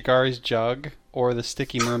Jagari's Jug or the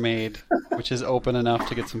Sticky Mermaid, which is open enough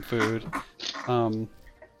to get some food. I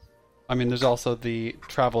mean, there's also the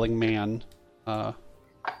Traveling Man,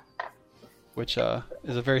 which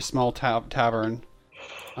is a very small tavern.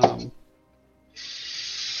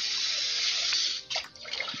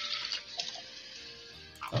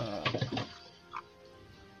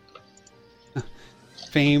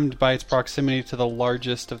 Famed by its proximity to the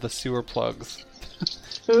largest of the sewer plugs.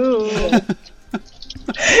 Ooh.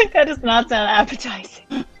 That does not sound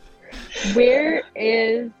appetizing. Where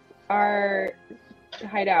is our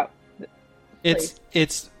hideout? It's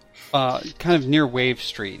kind of near Wave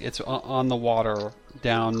Street. It's on the water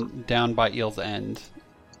down by Eel's End,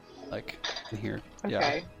 like in here.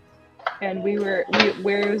 Okay. And where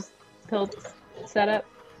was Pilt's set up?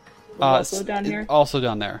 Also down here? Also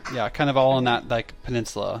down there. Yeah, kind of all on that like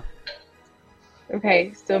peninsula.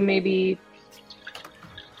 Okay, so maybe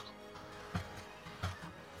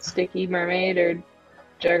Sticky Mermaid or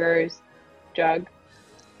Jugger's Jug.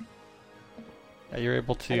 Yeah, you're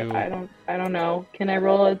able to. I don't know. Can I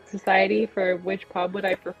roll a society for which pub would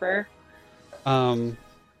I prefer? I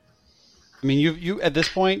mean, you at this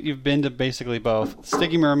point you've been to basically both.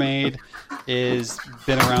 Sticky Mermaid is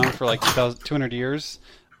been around for like 200 years.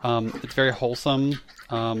 It's very wholesome.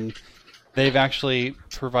 They've actually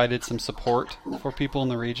provided some support for people in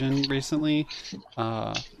the region recently.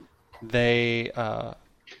 They have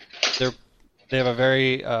a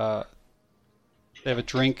very they have a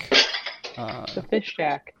drink. The Fish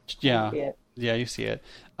Shack. Yeah, I see it. yeah, you see it.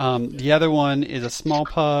 The other one is a small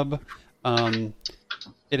pub.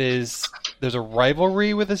 There's a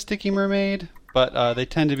rivalry with the Sticky Mermaid, but they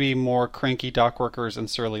tend to be more cranky dock workers and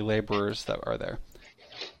surly laborers that are there.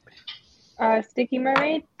 Sticky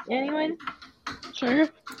Mermaid? Anyone? Sure.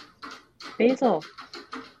 Basil.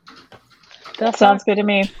 Sounds good to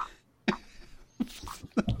me.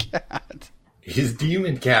 Cat. He's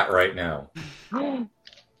demon cat right now.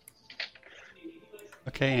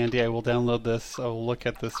 Okay, Andy, I will download this. I will look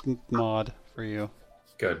at this mod for you.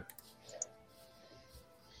 Good.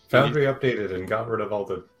 Foundry updated and got rid of all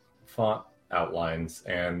the font outlines,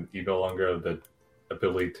 and you no longer have the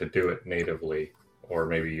ability to do it natively, or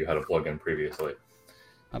maybe you had a plugin previously.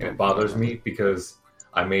 And it bothers me because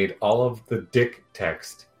I made all of the dick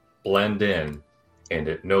text blend in, and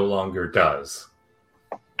it no longer does.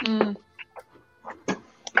 Mm.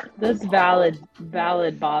 That's valid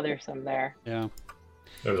bothersome there. Yeah.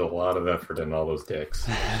 There's a lot of effort in all those dicks.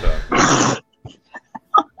 So.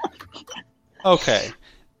 Okay.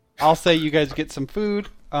 I'll say you guys get some food.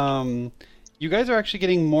 You guys are actually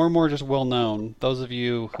getting more and more just well known. Those of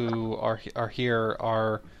you who are here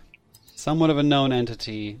are somewhat of a known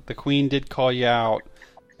entity. The Queen did call you out,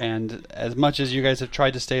 and as much as you guys have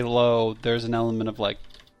tried to stay low, there's an element of like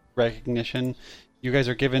recognition. You guys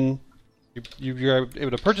are given. You're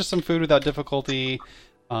able to purchase some food without difficulty.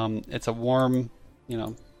 It's a warm,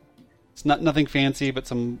 it's nothing fancy, but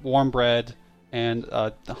some warm bread and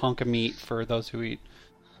a hunk of meat for those who eat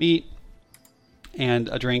meat, and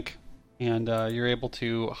a drink. And you're able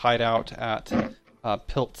to hide out at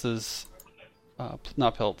Piltz's,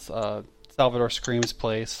 not Piltz, Salvador Scream's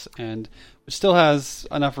place, and which still has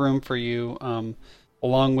enough room for you,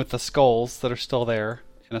 along with the skulls that are still there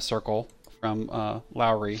in a circle from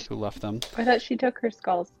Lowry, who left them. I thought she took her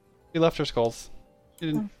skulls. She left her skulls. She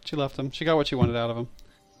didn't. She left them. She got what she wanted out of them.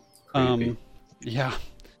 Creepy. Yeah.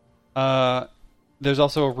 There's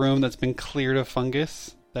also a room that's been cleared of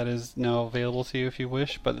fungus that is now available to you if you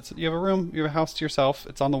wish. But you have a room, you have a house to yourself.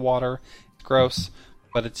 It's on the water. It's gross,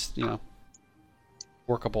 but it's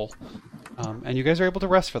workable. And you guys are able to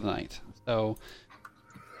rest for the night. So,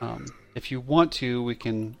 if you want to, we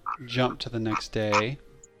can jump to the next day.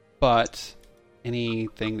 But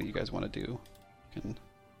anything that you guys want to do. You can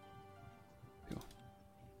do.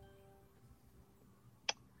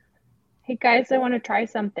 Hey guys, I want to try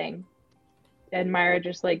something. And Myra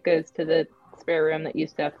just like goes to the spare room that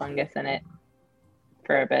used to have fungus in it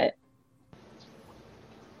for a bit.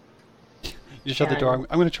 You shut the door.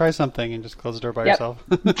 I'm going to try something and just close the door by Yep. yourself.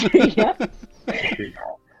 Yep.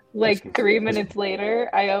 Like 3 minutes later,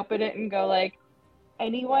 I open it and go like,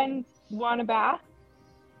 anyone want a bath?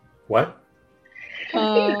 What?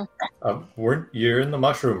 Uh, You're in the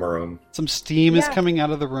mushroom room. Some steam is Yeah. coming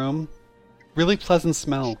out of the room. Really pleasant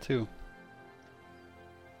smell, too.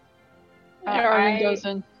 Arden I- goes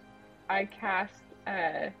in. I cast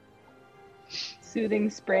Soothing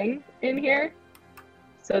Spring in here.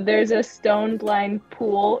 So there's a stone-lined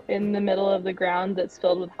pool in the middle of the ground that's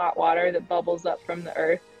filled with hot water that bubbles up from the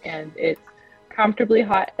earth, and it's comfortably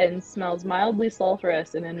hot and smells mildly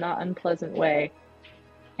sulfurous in a not unpleasant way.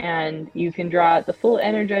 And you can draw out the full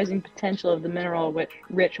energizing potential of the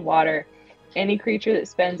mineral-rich water. Any creature that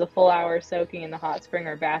spends a full hour soaking in the hot spring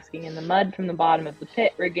or basking in the mud from the bottom of the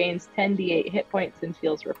pit regains 10d8 hit points and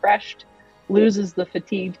feels refreshed, loses the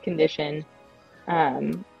fatigued condition.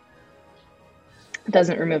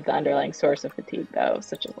 Doesn't remove the underlying source of fatigue, though,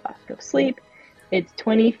 such as lack of sleep. It's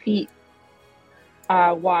 20 feet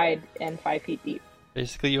wide and 5 feet deep.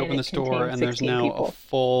 Basically, you And open it this door, contains and there's 16 now people. a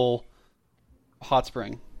full hot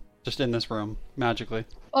spring just in this room, magically.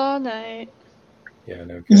 All night. Yeah,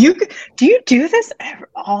 no. Do you do this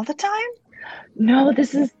all the time? No,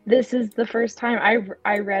 this is the first time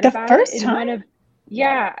I read The about first it in time? one of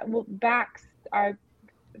well, Bax, our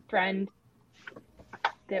friend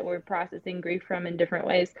that we're processing grief from in different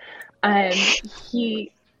ways.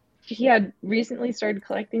 He had recently started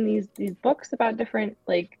collecting these books about different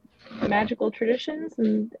like magical traditions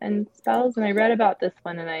and spells, and I read about this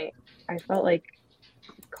one, and I felt like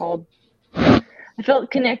called. I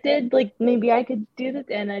felt connected, like maybe I could do this,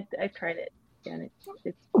 and I tried it, and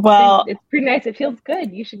it's pretty nice. It feels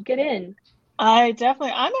good. You should get in. I'm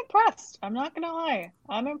impressed. I'm not gonna lie.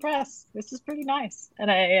 I'm impressed. This is pretty nice.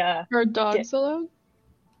 And I Are dogs allowed?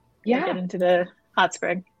 Yeah. get into the hot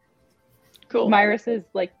spring. Cool. Myra says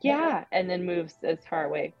like, yeah, and then moves as far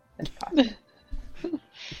away as possible.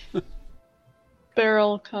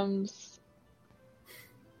 Beryl comes.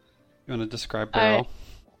 You want to describe Beryl?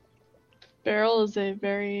 Beryl is a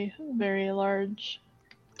very, very large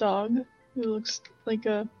dog who looks like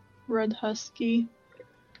a red husky.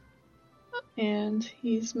 And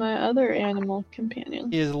he's my other animal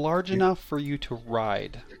companion. He is large enough for you to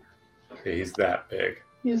ride. Okay, he's that big.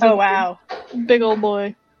 He's Oh a wow. big old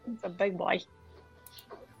boy. It's a big boy.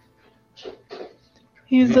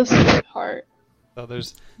 He's a sweetheart. So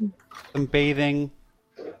there's some bathing.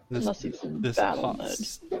 Unless he's in This battle hot,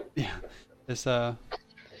 mode. yeah, this hot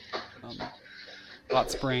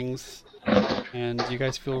springs, and you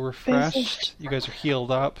guys feel refreshed. You guys are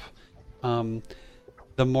healed up.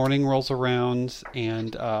 The morning rolls around,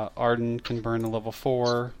 and Arden can burn a level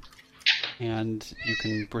 4, and you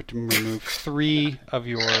can remove 3 of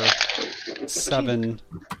your 7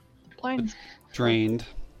 Blinds. drained.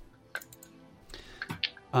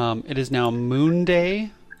 It is now Moon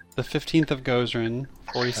Day, the 15th of Gozran,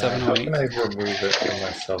 How can 4708. I remove it from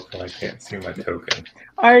myself when I can't see my token?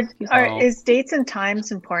 Is dates and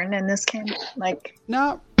times important in this game? Like,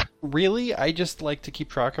 Not really. I just like to keep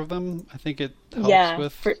track of them. I think it helps Yeah,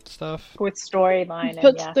 with for- stuff. with storyline and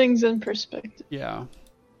Puts yeah. things in perspective. Yeah.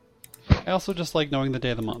 I also just like knowing the day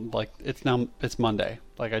of the month. Like it's Monday.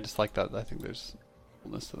 Like I just like that. I think there's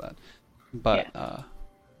coolness to that. But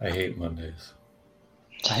I hate Mondays.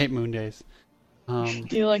 I hate Moon Days. Do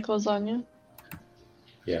you like lasagna?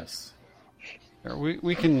 Yes. Here,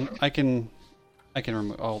 I can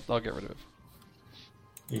remove. I'll get rid of it.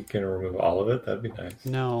 You can remove all of it? That'd be nice.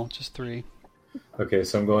 No, just 3. Okay,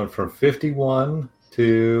 so I'm going from 51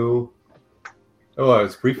 to... Oh, I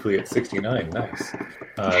was briefly at 69. Nice.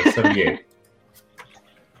 78.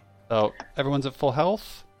 So everyone's at full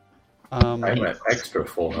health. I'm at extra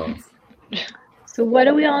full health. So what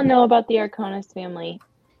do we all know about the Arconis family?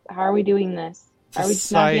 How are we doing this? Are we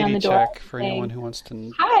just knocking on Society the door check for saying, anyone who wants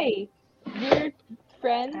to. hi, we're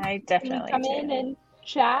friends. I Can we definitely come do. in and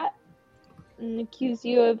chat and accuse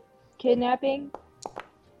you of kidnapping?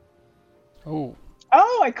 Oh,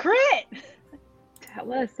 Oh, I crit!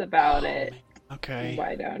 Tell us about it. okay.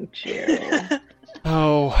 Why don't you?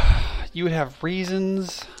 Oh, you would have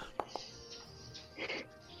reasons.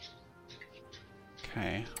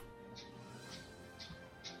 Okay.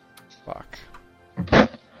 Fuck.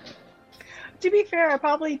 To be fair, I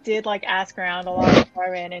probably did like ask around a lot before I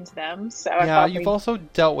ran into them. So I Yeah, probably... you've also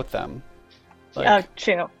dealt with them. Oh,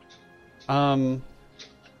 true. Let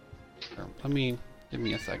me give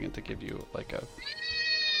me a second to give you like a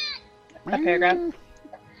paragraph.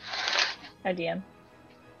 A DM.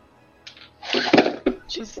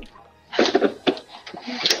 Just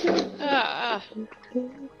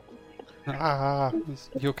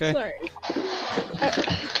You okay? sorry.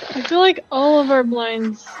 I feel like all of our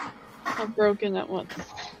blinds have broken at once.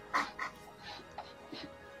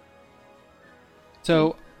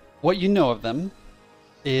 So, what you know of them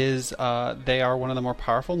is they are one of the more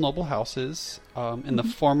powerful noble houses in the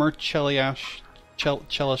former Chelish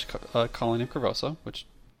colony of Corvosa, which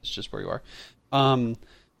is just where you are.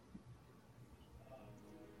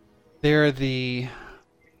 They're the...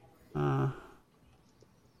 let's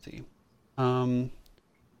see.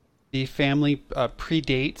 The family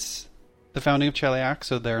predates the founding of Cheliac,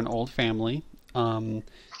 so they're an old family.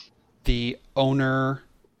 The owner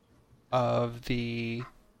of the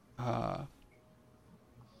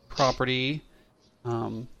property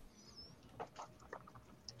House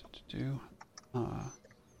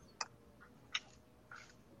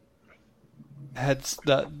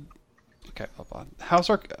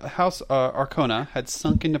Arcona had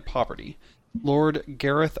sunk into poverty. Lord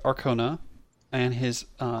Gareth Arcona and his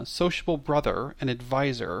sociable brother and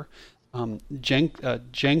advisor,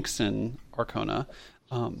 Jenkson Arcona,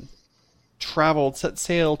 set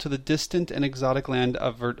sail to the distant and exotic land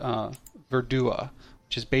of Verdua,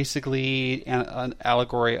 which is basically an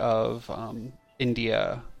allegory of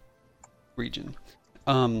India region.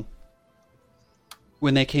 When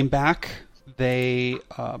they came back, they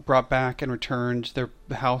brought back and returned their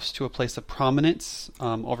house to a place of prominence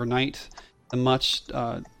overnight. The much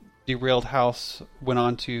derailed house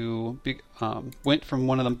went from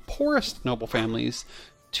one of the poorest noble families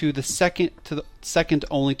to the second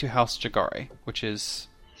only to House Jagari, which is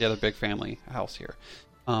the other big family house here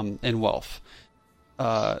in wealth.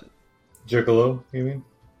 Gigolo, you mean?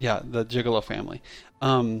 Yeah, the Gigolo family.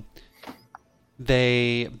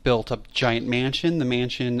 They built a giant mansion. The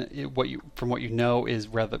mansion, from what you know, is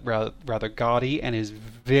rather gaudy and is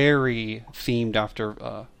very themed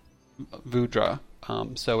after Vudra.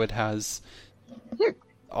 So it has.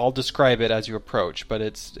 I'll describe it as you approach, but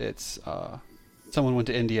it's someone went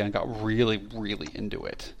to India and got really, really into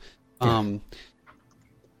it.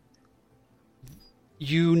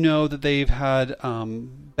 You know that they've had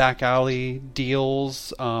back alley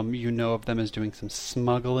deals. You know of them as doing some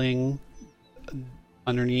smuggling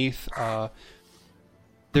underneath.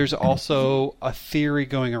 There's also a theory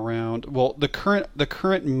going around. Well, the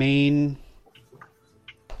current main.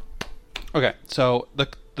 Okay, so the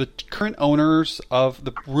current owners of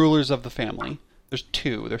the rulers of the family. There's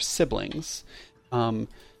two. They're siblings.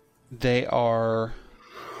 They are.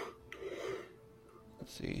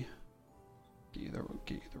 Let's see. Give you the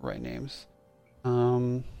right names.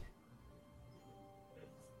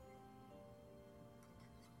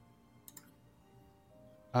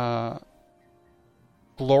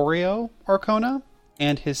 Glorio Arcona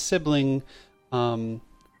and his sibling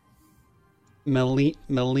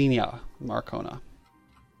Melina Arcona,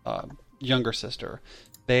 younger sister.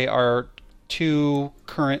 They are two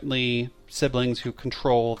currently siblings who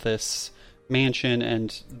control this mansion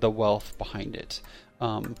and the wealth behind it.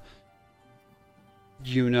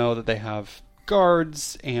 You know that they have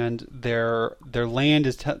guards, and their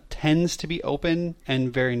land tends to be open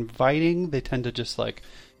and very inviting. They tend to just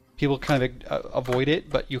people kind of avoid it,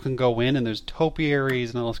 but you can go in and there's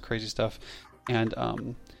topiaries and all this crazy stuff.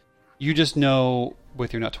 And you just know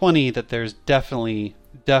with your nat 20 that there's definitely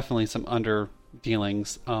some under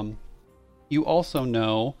dealings. You also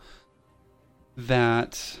know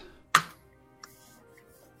that.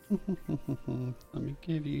 Let me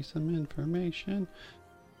give you some information.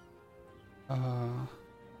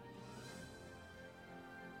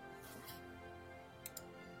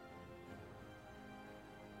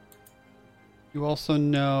 You also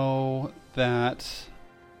know that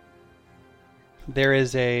there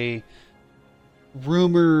is a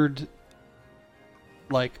rumored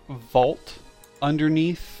vault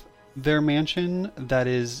underneath their mansion that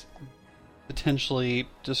is potentially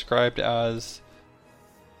described as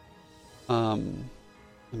let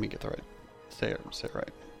me get the right say it right.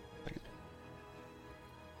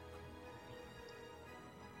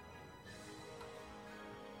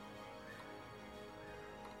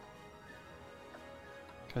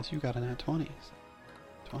 Because you got an at 20.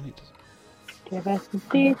 20 doesn't. Give us some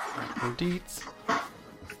deets. Some deets.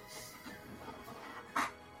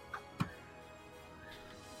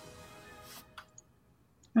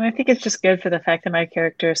 And I think it's just good for the fact that my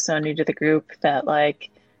character is so new to the group that at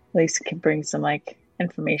least can bring some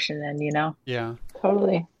information in, Yeah.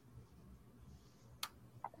 Totally.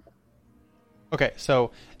 Okay,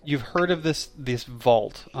 so you've heard of this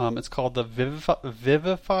vault. It's called the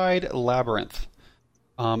Vivified Labyrinth.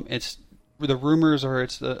 It's the rumors are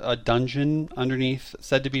it's a dungeon underneath,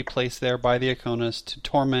 said to be placed there by the Akonas to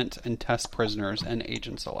torment and test prisoners and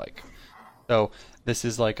agents alike. So this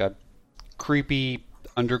is like a creepy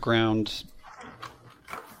underground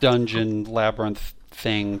dungeon labyrinth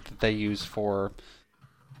thing that they use for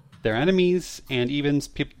their enemies and even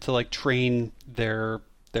people to like train their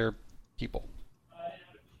people.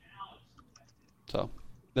 So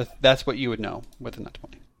that's what you would know within that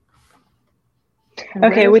 20.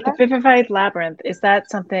 Okay, with the Vivified Labyrinth, is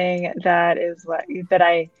that something that is that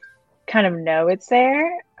I kind of know it's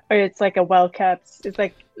there? Or it's like a well-kept, it's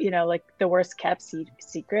like, like the worst kept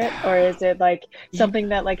secret? Or is it like something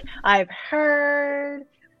that like I've heard,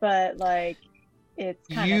 but like it's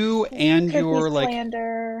kind you of and your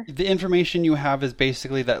slander? Like the information you have is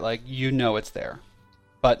basically that like it's there,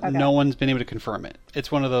 but no one's been able to confirm it.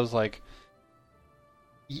 It's one of those like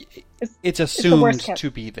it's assumed to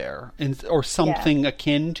be there, or something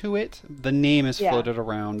akin to it. The name is floated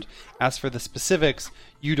around. As for the specifics,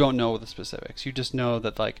 you don't know the specifics. You just know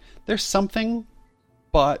that like there's something,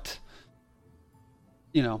 but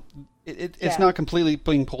it's not completely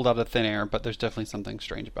being pulled out of thin air. But there's definitely something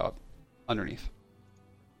strange about underneath.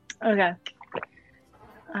 Okay.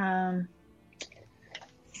 All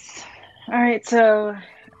right. So,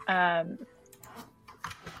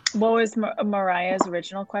 what was Mariah's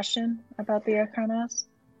original question about the Arcanas?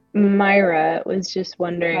 Myra was just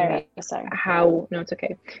wondering how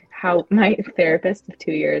my therapist of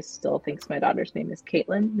 2 years still thinks my daughter's name is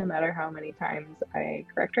Caitlin, no matter how many times I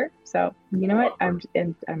correct her. So you know what? I'm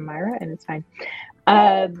Myra, and it's fine.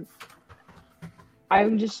 I'm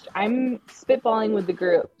spitballing with the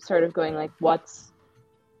group, sort of going like, what's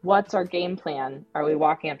our game plan? Are we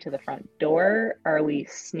walking up to the front door? Are we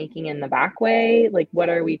sneaking in the back way? Like, what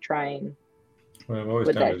are we trying? Well, I'm always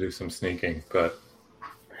down to do some sneaking, but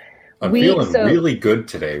I'm feeling really good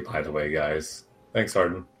today, by the way, guys. Thanks,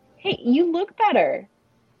 Arden. Hey, you look better.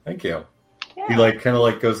 Thank you. Yeah. He like kind of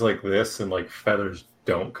like goes like this, and like feathers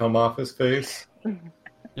don't come off his face. You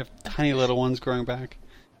have tiny little ones growing back.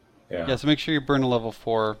 Yeah. Yeah. So make sure you burn a level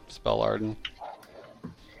 4 spell, Arden.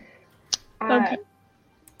 Okay.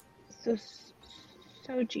 So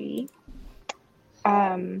Soji,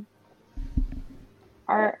 are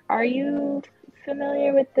you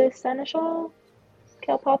familiar with the Seneschal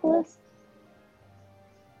Calpopolis?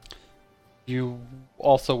 You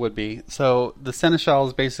also would be. So the Seneschal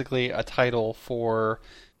is basically a title for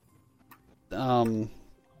the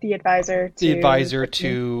advisor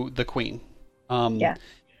to the queen.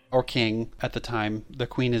 Or king at the time. The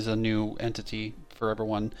queen is a new entity for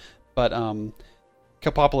everyone, but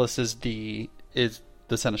Calpopolis is the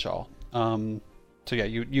Seneschal. So yeah,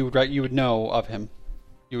 you would know of him.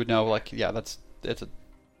 You would know it's an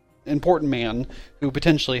important man who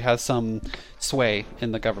potentially has some sway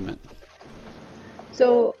in the government.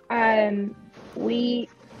 So we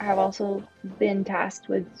have also been tasked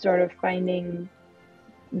with sort of finding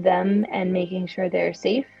them and making sure they're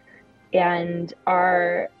safe, and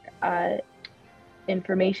our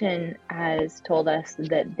information has told us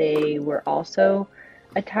that they were also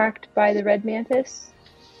attacked by the Red Mantis,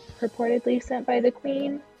 purportedly sent by the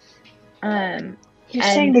Queen. You're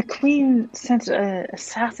saying the Queen sent an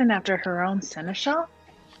assassin after her own Seneschal?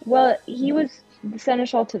 Well, he was the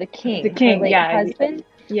Seneschal to the King, husband.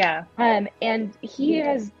 Yeah. And he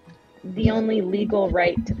has the only legal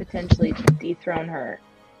right to potentially dethrone her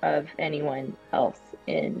of anyone else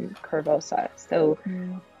in Corvosa. So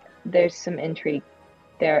there's some intrigue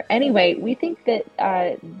there. Anyway, we think that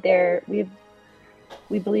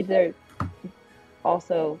we believe they're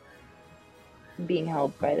also being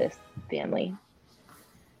held by this family.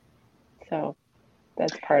 So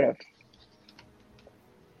that's part of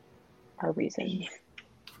our reasons.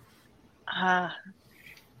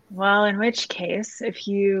 Well, in which case, if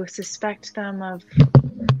you suspect them of...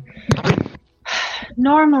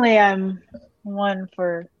 Normally I'm one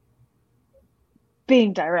for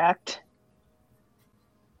being direct.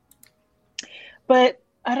 But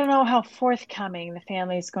I don't know how forthcoming the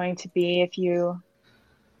family is going to be if you...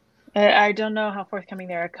 I don't know how forthcoming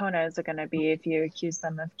their Arcanas are going to be if you accuse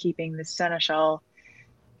them of keeping the Seneschal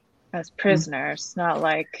as prisoners. Not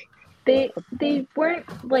like... They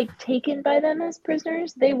weren't like taken by them as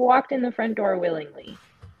prisoners. They walked in the front door willingly,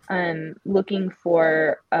 looking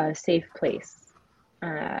for a safe place.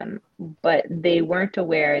 But they weren't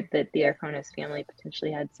aware that the Arcanas family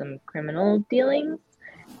potentially had some criminal dealings.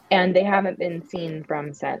 and they haven't been seen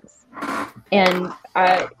from since. And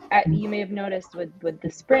you may have noticed with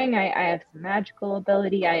the spring, I have some magical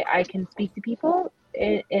ability. I can speak to people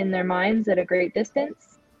in their minds at a great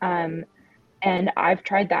distance. And I've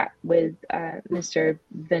tried that with Mr.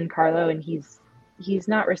 Vincarlo, and he's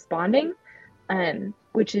not responding,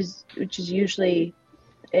 which is usually,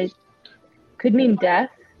 it could mean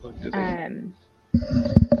death.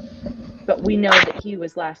 But we know that he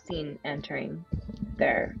was last seen entering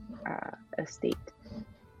their estate.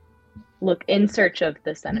 Look, in search of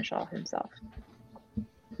the seneschal himself.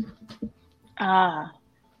 Ah.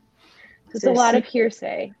 There's a lot of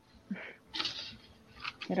hearsay.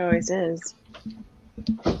 It always is.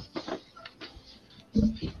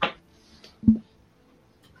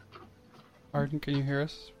 Arden, can you hear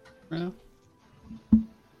us right now?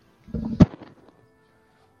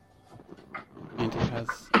 Andy has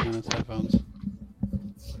in his headphones.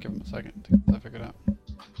 Give him a second to get that figured out.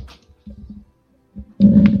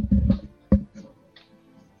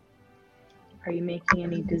 Are you making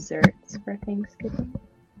any desserts for Thanksgiving?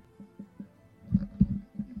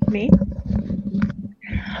 Me?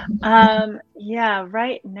 Yeah,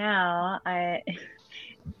 right now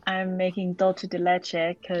I'm making dulce de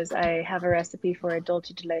leche because I have a recipe for a dulce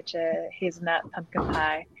de leche hazelnut pumpkin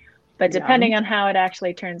pie. But depending on how it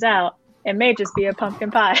actually turns out, it may just be a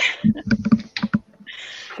pumpkin pie.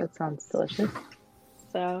 That sounds delicious.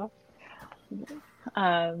 So,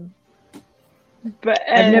 but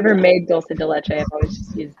I've never made dulce de leche. I've always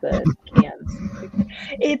just used the cans.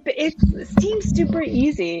 It seems super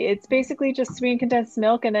easy. It's basically just sweetened condensed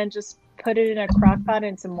milk and then just put it in a crock pot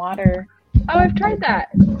and some water. Oh, I've tried that.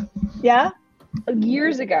 Yeah?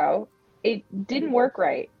 Years ago. It didn't work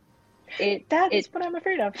right. That's what I'm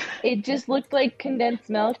afraid of. It just looked like condensed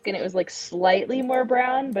milk, and it was like slightly more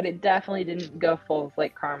brown, but it definitely didn't go full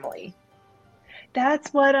like caramely.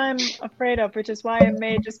 That's what I'm afraid of, which is why it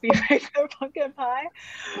may just be regular pumpkin pie.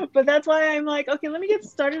 But that's why I'm like, okay, let me get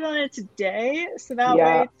started on it today, so that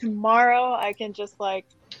way tomorrow I can just like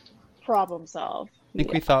problem solve. I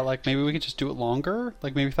think we thought like maybe we could just do it longer.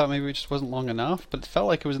 Like maybe we thought maybe it just wasn't long enough, but it felt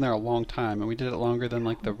like it was in there a long time, and we did it longer than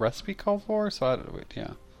like the recipe called for. So I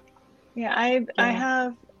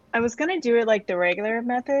was gonna do it like the regular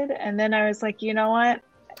method, and then I was like, you know what,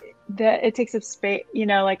 it takes up space. You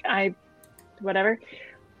know, like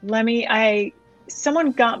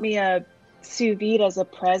someone got me a sous vide as a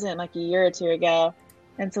present like a year or two ago.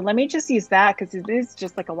 And so let me just use that because it is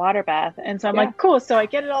just like a water bath. And so I'm like, cool. So I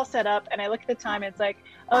get it all set up and I look at the time. And it's like,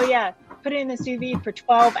 oh yeah, put it in the sous vide for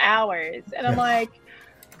 12 hours. And I'm like,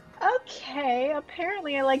 okay,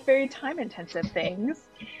 apparently I like very time intensive things.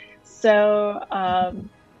 So,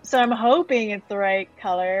 so I'm hoping it's the right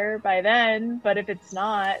color by then, but if it's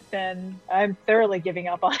not, then I'm thoroughly giving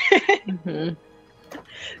up on it. Mm-hmm.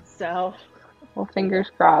 So, well,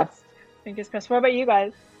 fingers crossed. Fingers crossed. What about you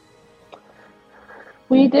guys?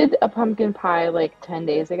 We did a pumpkin pie like 10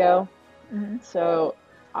 days ago. Mm-hmm. So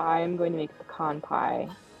I'm going to make pecan pie.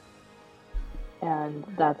 And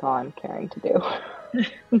that's all I'm caring to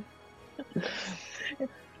do.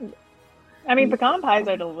 I mean, pecan pies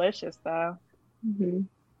are delicious, though. Mm-hmm.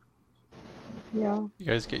 Yeah. You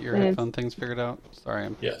guys get your headphone things figured out? Sorry,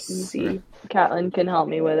 I'm easy. Catelyn can help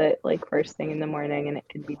me with it like first thing in the morning, and it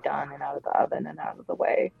can be done and out of the oven and out of the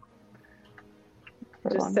way.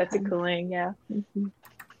 Just sets it cooling, yeah. Mm-hmm.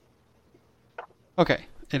 Okay,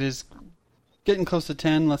 it is getting close to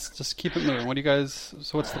 10. Let's just keep it moving.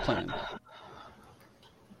 So what's the plan?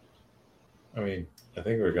 I mean, I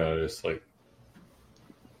think we're gonna just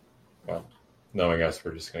knowing us,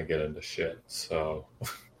 we're just gonna get into shit. So,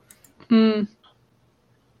 do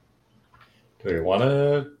we want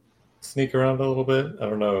to sneak around a little bit? I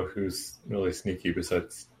don't know who's really sneaky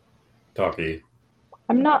besides Talkie.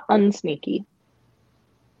 I'm not unsneaky.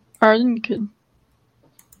 Arden could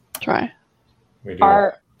try.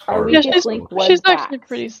 Our weakest link was she's Bax. actually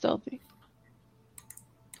pretty stealthy.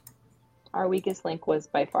 Our weakest link was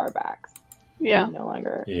by far Bax. Yeah. No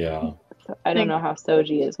longer. Yeah. So I don't know how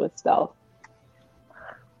Soji is with stealth.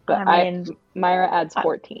 But Myra adds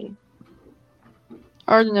 14.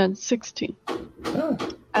 Arden adds 16. Oh.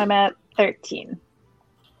 I'm at 13.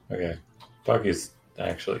 Okay. Talkie's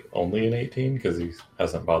actually only an 18 because he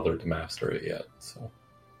hasn't bothered to master it yet. So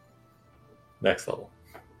next level.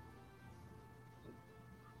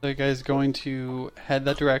 So you guys going to head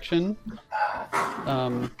that direction?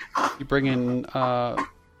 You bring in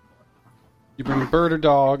bird or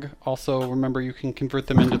dog. Also, remember you can convert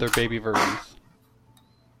them into their baby versions.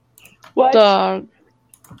 What? Dog.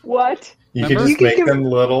 What? You can just make them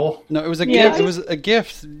little. No, it was a gift. It was a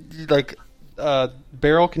gift. Like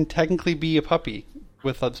Beryl can technically be a puppy.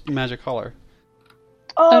 with a magic collar.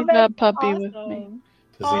 Oh, I've got that's Puppy with me. awesome.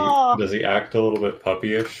 Does Oh. does he act a little bit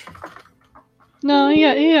puppyish? No, he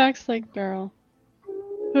acts like Beryl.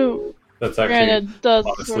 Who, That's actually granted, does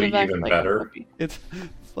honestly sort of act even like better. a puppy. It's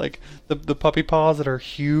like the puppy paws that are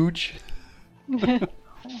huge.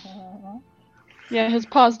 Yeah, his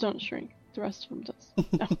paws don't shrink. The rest of them does.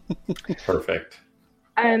 No. Perfect.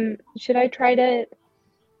 Should I try to?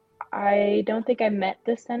 I don't think I met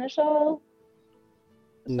the seneschal,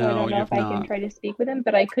 so I No, don't know you've if I can not. try to speak with him.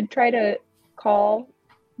 But I could try to call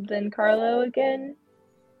then Carlo again,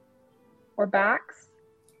 or Bax.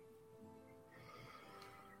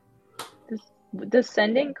 Does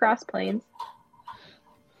sending cross planes?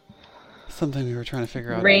 Something we were trying to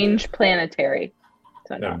figure out. Range planetary.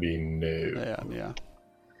 So no. That'd be no. Yeah.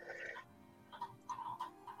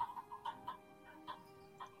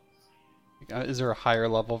 Is there a higher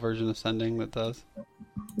level version of sending that does?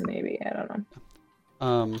 Maybe, I don't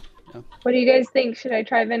know. Yeah. What do you guys think? Should I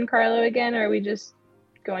try Vin Carlo again, or are we just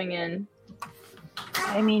going in?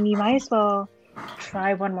 I mean, you might as well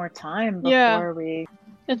try one more time before Yeah. we.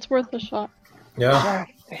 It's worth a shot. Yeah.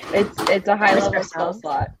 It's a high level Risk spell ourselves.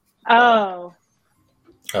 slot. Oh.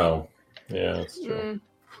 Oh, yeah, that's true.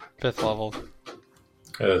 5th level.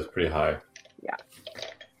 That is pretty high. Yeah.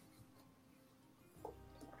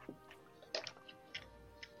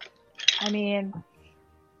 I mean,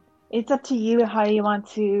 it's up to you how you want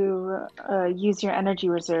to use your energy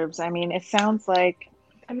reserves. I mean, it sounds like,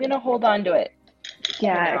 I'm gonna hold on to it.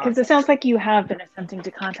 yeah, because it sounds like you have been attempting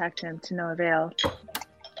to contact him to no avail.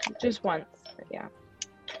 Just once, but yeah.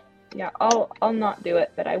 Yeah, I'll not do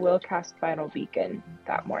it, but I will cast Final Beacon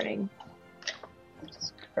that morning.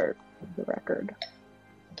 Just for the record.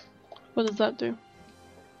 What does that do?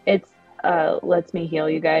 It's lets me heal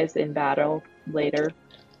you guys in battle later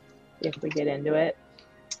if we get into it.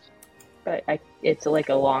 But it's like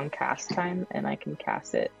a long cast time, and I can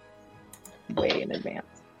cast it way in advance.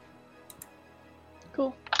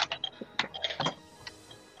 Cool.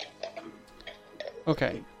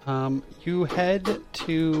 Okay. You head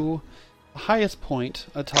to the highest point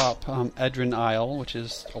atop Edrin Isle, which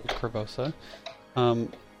is Old Corvosa.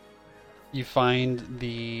 You find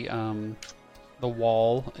the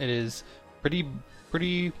wall. It is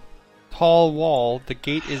pretty tall wall. The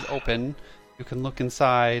gate is open. You can look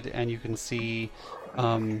inside, and you can see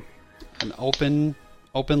an open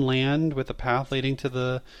land with a path leading to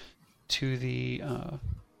the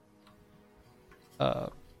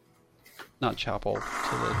not chapel, to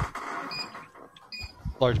the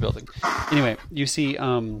large building. Anyway, you see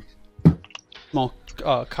small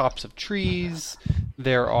copse of trees.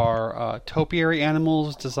 There are topiary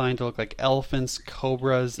animals designed to look like elephants,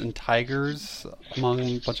 cobras, and tigers, among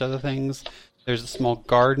a bunch of other things. There's small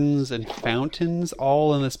gardens and fountains,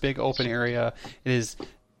 all in this big open area. It is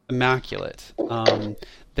immaculate.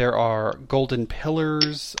 There are golden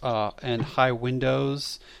pillars and high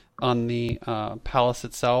windows on the palace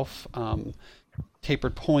itself.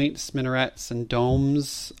 Tapered points, minarets, and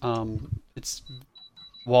domes. Its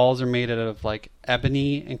walls are made out of like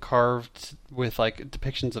ebony and carved with like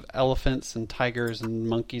depictions of elephants and tigers and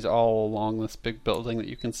monkeys all along this big building that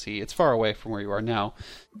you can see. It's far away from where you are now,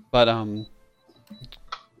 but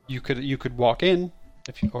you could walk in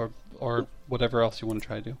if you, or whatever else you want to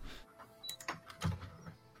try to do.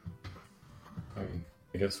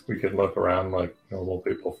 I guess we could look around like normal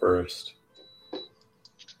people first.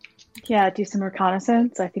 Yeah, do some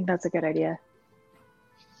reconnaissance. I think that's a good idea.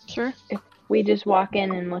 Sure. If we just walk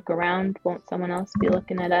in and look around, won't someone else be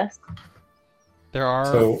looking at us? There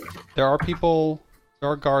are people. There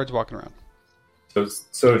are guards walking around. So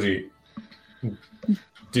Soji,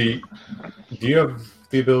 do you have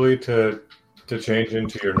the ability to change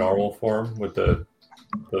into your normal form with the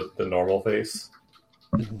normal face?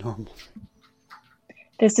 Normal.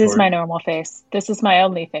 This is my normal face. This is my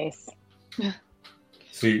only face.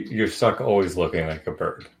 So you're stuck always looking like a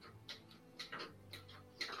bird.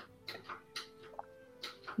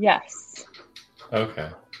 Yes. Okay.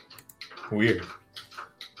 Weird.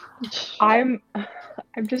 I'm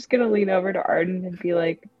just gonna lean over to Arden and be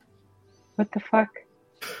like, "What the fuck?"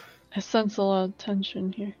 I sense a lot of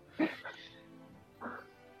tension here.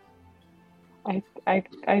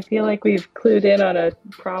 I feel like we've clued in on a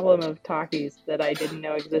problem of talkies that I didn't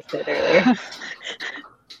know existed earlier.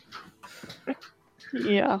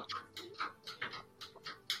 Yeah.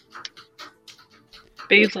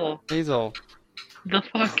 Basil, Hazel. the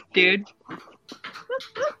fuck, dude?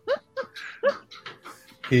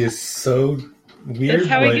 He is so weird. That's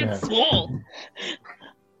how right he gets now. swole.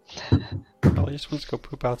 Probably just wants to go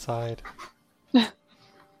poop outside.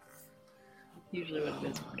 Usually what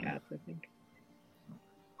it is with cats, I think.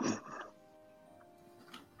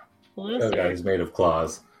 Oh, God, he's made of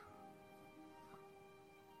claws.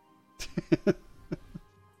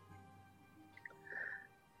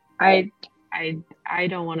 I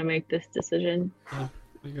don't want to make this decision. Yeah,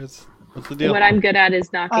 because what's the deal? What I'm good at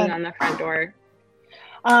is knocking on the front door.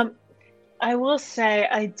 I will say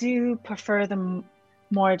I do prefer the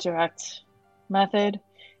more direct method,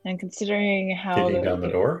 and considering how Kicking down the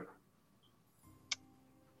door?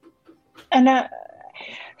 And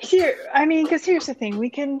because here's the thing, we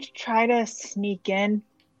can try to sneak in.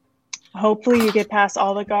 Hopefully you get past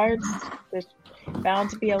all the guards. There's bound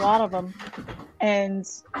to be a lot of them. And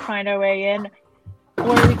find our way in.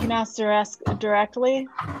 Or we can ask directly.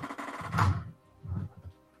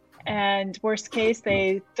 And worst case,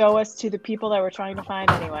 they throw us to the people that we're trying to find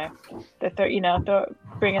anyway.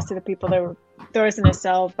 Bring us to the people that throw us in a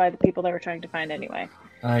cell by the people that we're trying to find anyway.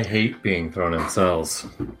 I hate being thrown in cells.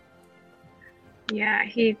 Yeah,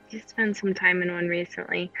 he spent some time in one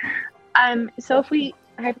recently. So if we,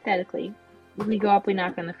 hypothetically, we go up, we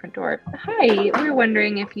knock on the front door. Hi, we're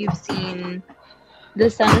wondering if you've seen the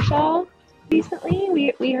Seneschal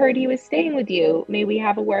recently. We heard he was staying with you. May we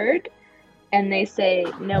have a word? And they say,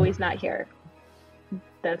 no, he's not here.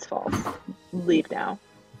 That's false. Leave now.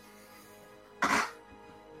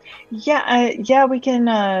 Yeah, we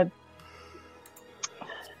can.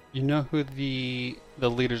 You know who the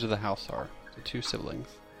leaders of the house are? The two siblings.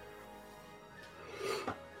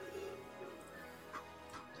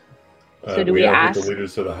 So do we ask? Who the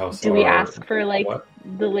leaders of the house do are. We ask for What?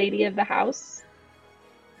 the lady of the house?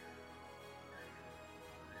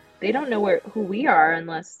 They don't know who we are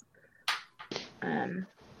unless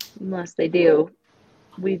they do.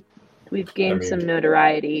 We've gained some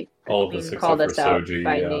notoriety. All of us called us out Soji,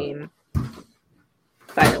 by name.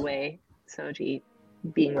 By the way, Soji,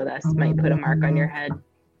 being with us might put a mark on your head.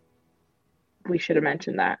 We should have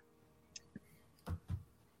mentioned that. I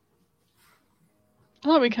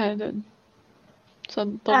thought we kind of did.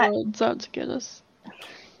 Sent the words out to get us.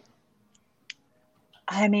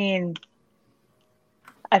 I mean,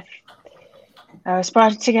 I was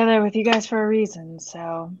brought together with you guys for a reason,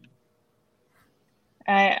 so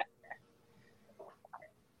it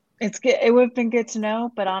would have been good to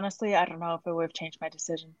know, but honestly, I don't know if it would have changed my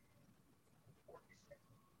decision.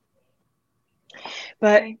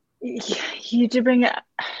 But you did bring it.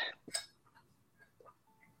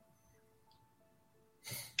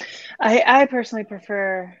 I personally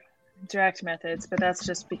prefer direct methods, but that's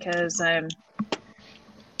just because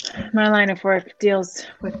my line of work deals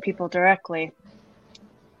with people directly,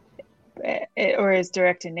 or is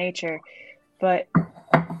direct in nature. But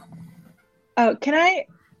can I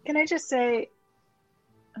just say,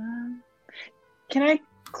 can I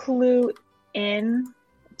clue in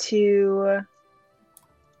to?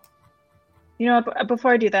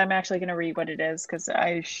 Before I do that, I'm actually going to read what it is because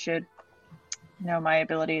I should know my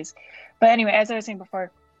abilities. But anyway, as I was saying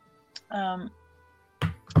before,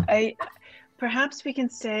 perhaps we can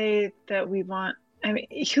say that we want. I mean,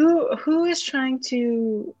 who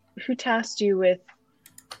tasked you with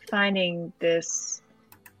finding these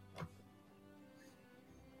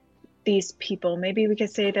people? Maybe we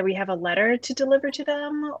could say that we have a letter to deliver to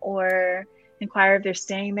them, or inquire if they're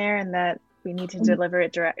staying there and that we need to deliver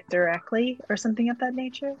it directly, or something of that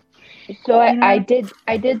nature. So I did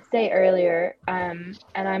say earlier, and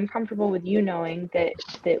I'm comfortable with you knowing that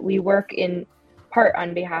we work in part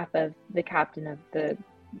on behalf of the captain of the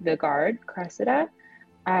guard, Cressida,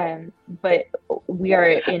 but we are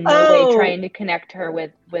in no way trying to connect her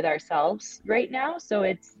with ourselves right now.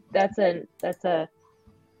 So that's a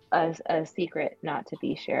secret not to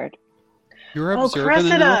be shared. You're observant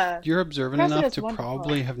enough. You're observant enough to wonderful.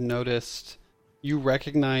 Probably have noticed. You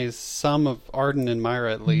recognize some of Arden and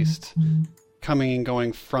Myra, at least, coming and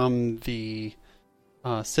going from the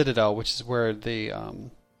Citadel, which is where the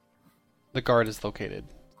guard is located.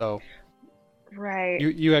 So, right.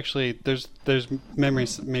 You actually there's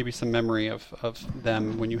memories, maybe some memory of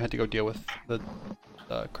them when you had to go deal with the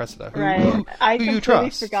Cressida. Right. I who you completely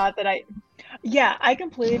trust? forgot that I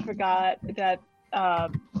completely forgot that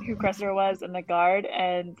who Cressida was in the guard.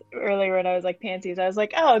 And earlier when I was like pansies, I was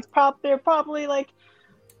like, oh, they're probably like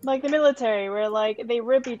the military, where like they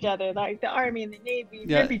rip each other, like the army and the navy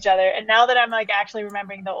rip each other. And now that I'm like actually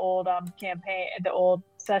remembering the old campaign, the old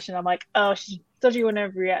session, I'm like, oh, she wouldn't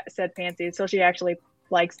have said pansies, so she actually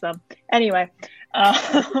likes them. Anyway,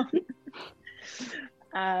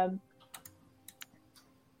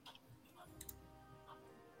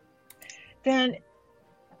 then.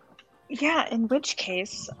 Yeah, in which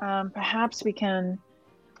case, perhaps we can...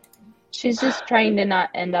 She's just trying to not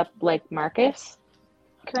end up like Marcus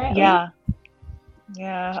currently. Yeah.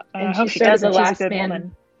 And I hope she she doesn't. the She's last a good man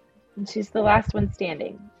woman. And she's the last one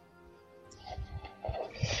standing.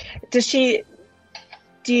 Do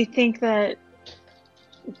you think that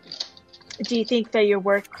your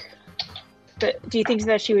work, do you think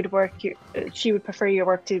that she would prefer your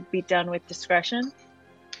work to be done with discretion?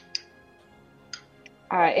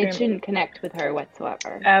 It shouldn't connect with her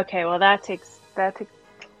whatsoever. Okay, well that takes that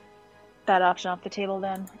option off the table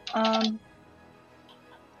then.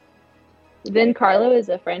 Then Carlo is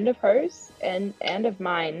a friend of hers and of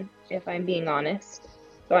mine, if I'm being honest.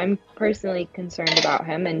 So I'm personally concerned about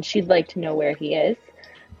him, and she'd like to know where he is.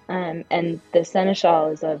 And the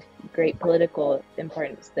Seneschal is of great political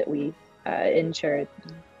importance that we ensure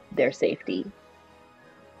their safety.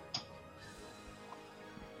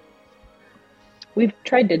 We've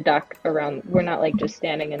tried to duck around. We're not like just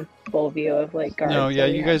standing in full view of like guards. No, yeah,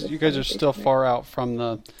 you guys are still far out from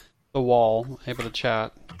the wall, able to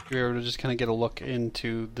chat. You're able to just kind of get a look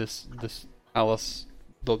into this palace,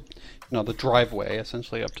 the driveway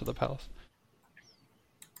essentially up to the palace.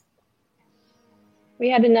 We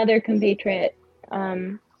had another compatriot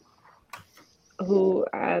who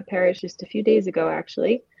perished just a few days ago,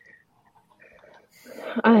 actually.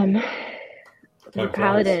 The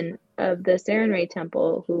paladin of the Sarenrae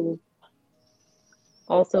Temple, who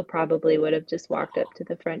also probably would have just walked up to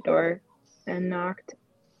the front door and knocked,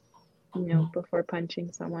 before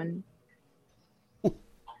punching someone.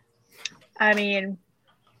 I mean,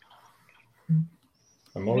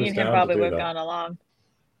 me and him probably would have gone along.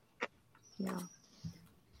 Yeah.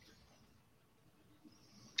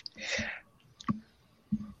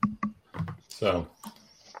 So,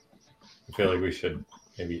 I feel like we should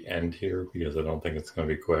maybe end here because I don't think it's going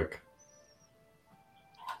to be quick.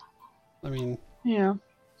 I mean, Yeah.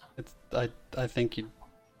 it's I think you'd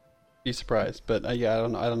be surprised, but I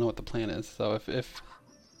don't know what the plan is. So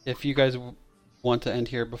if you guys want to end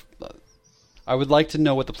here, I would like to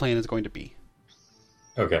know what the plan is going to be.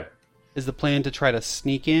 Okay. Is the plan to try to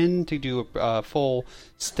sneak in, to do a full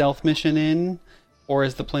stealth mission in, or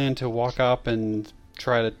is the plan to walk up and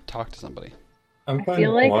try to talk to somebody? I'm fine.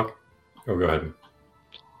 feel like- Oh, go ahead.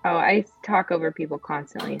 Oh, I talk over people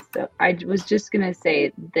constantly. So I was just going to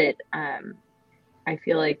say that I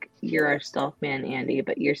feel like you're our stealth man, Andy,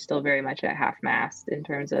 but you're still very much at half-mast in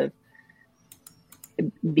terms of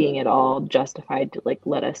being at all justified to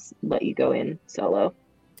let you go in solo.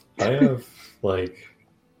 I have like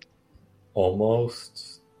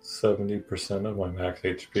almost 70% of my max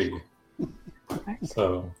HP.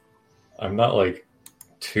 So I'm not like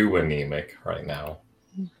too anemic right now.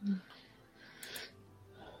 Mm-hmm.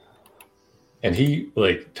 And he,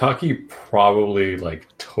 Taki probably,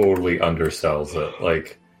 totally undersells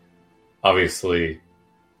it. Obviously,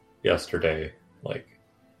 yesterday,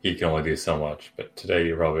 he can only do so much. But today,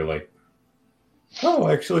 you're probably like, oh,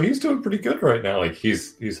 actually, he's doing pretty good right now.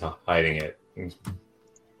 He's hiding it.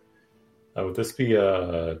 Would this be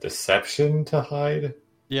a deception to hide?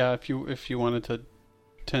 Yeah, if you wanted to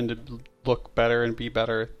tend to look better and be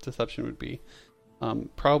better, deception would be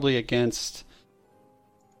probably against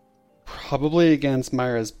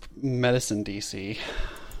Myra's medicine DC.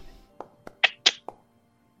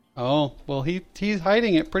 Oh, well, he's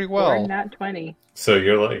hiding it pretty well. Or not 20. So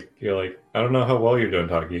you're like, I don't know how well you're doing,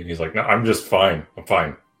 Taki. And he's like, no, I'm just fine. I'm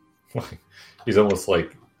fine. He's almost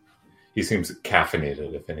he seems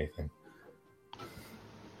caffeinated, if anything.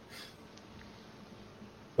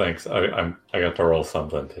 Thanks. I got to roll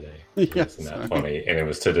something today. Yes, Isn't that funny? And it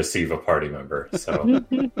was to deceive a party member. So.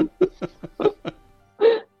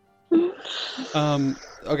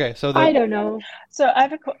 Okay, so I don't know. So I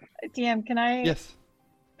have DM, can I Yes.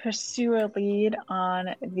 pursue a lead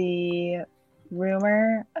on the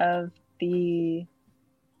rumor of the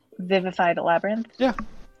vivified labyrinth? Yeah.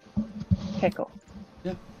 Okay, cool.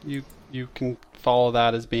 Yeah, you can follow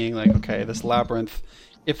that as being okay, this labyrinth,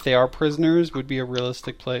 if they are prisoners, would be a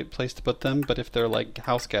realistic place to put them, but if they're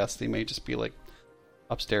house guests, they may just be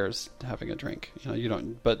upstairs having a drink. You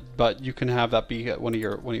don't, but you can have that be one of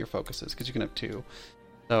your focuses, because you can have two.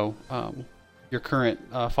 So your current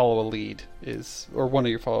follow a lead is, or one of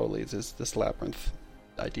your follow leads is this labyrinth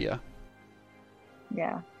idea.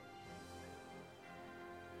 Yeah.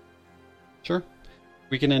 Sure,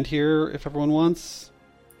 we can end here if everyone wants.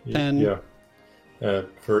 Then Yeah.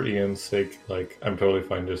 For Ian's sake, I'm totally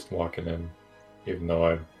fine just walking in, even though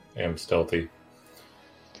I am stealthy.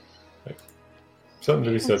 Something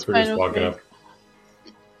to be said for just walking up.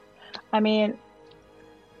 I mean,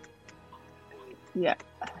 yeah.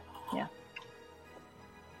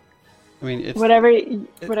 I mean, it's Whatever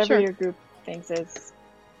Sure. your group thinks is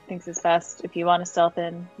best. If you want to stealth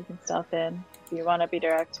in, you can stealth in. If you want to be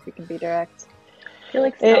direct, you can be direct. I feel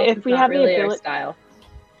like stealth If is we not have the really our ability- style.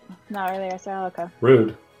 Not really. I said, okay.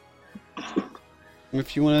 Rude.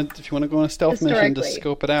 If you want to go on a stealth mission to Historically,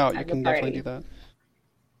 scope it out, you as a can definitely party. do that.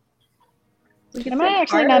 We could It might send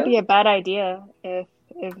actually not Haru. be a bad idea if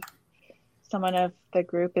someone of the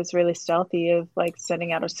group is really stealthy of like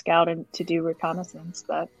sending out a scout and to do reconnaissance.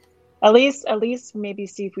 But at least maybe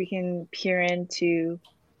see if we can peer into,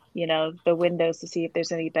 the windows to see if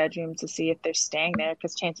there's any bedrooms, to see if they're staying there.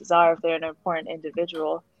 Because chances are, if they're an important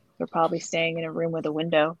individual, they're probably staying in a room with a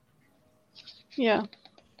window. Yeah.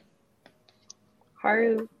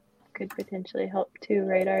 Haru could potentially help too,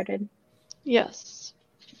 right, Arden? Yes.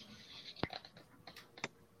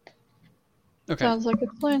 Okay. Sounds like a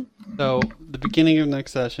plan. So, the beginning of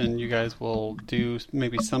next session, you guys will do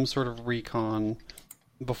maybe some sort of recon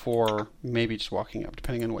before maybe just walking up,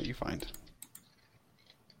 depending on what you find.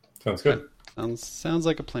 Sounds good. Sounds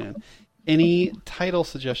like a plan. Any title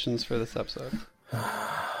suggestions for this episode?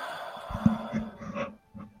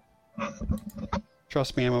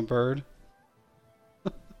 Trust me, I'm a bird.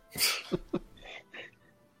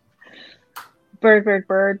 Bird, bird,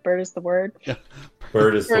 bird. Bird is the word. Yeah.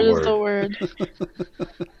 Bird is Bird the is word. the word.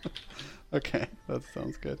 Okay, that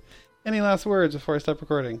sounds good. Any last words before I stop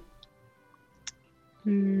recording?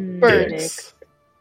 Bird. Dicks.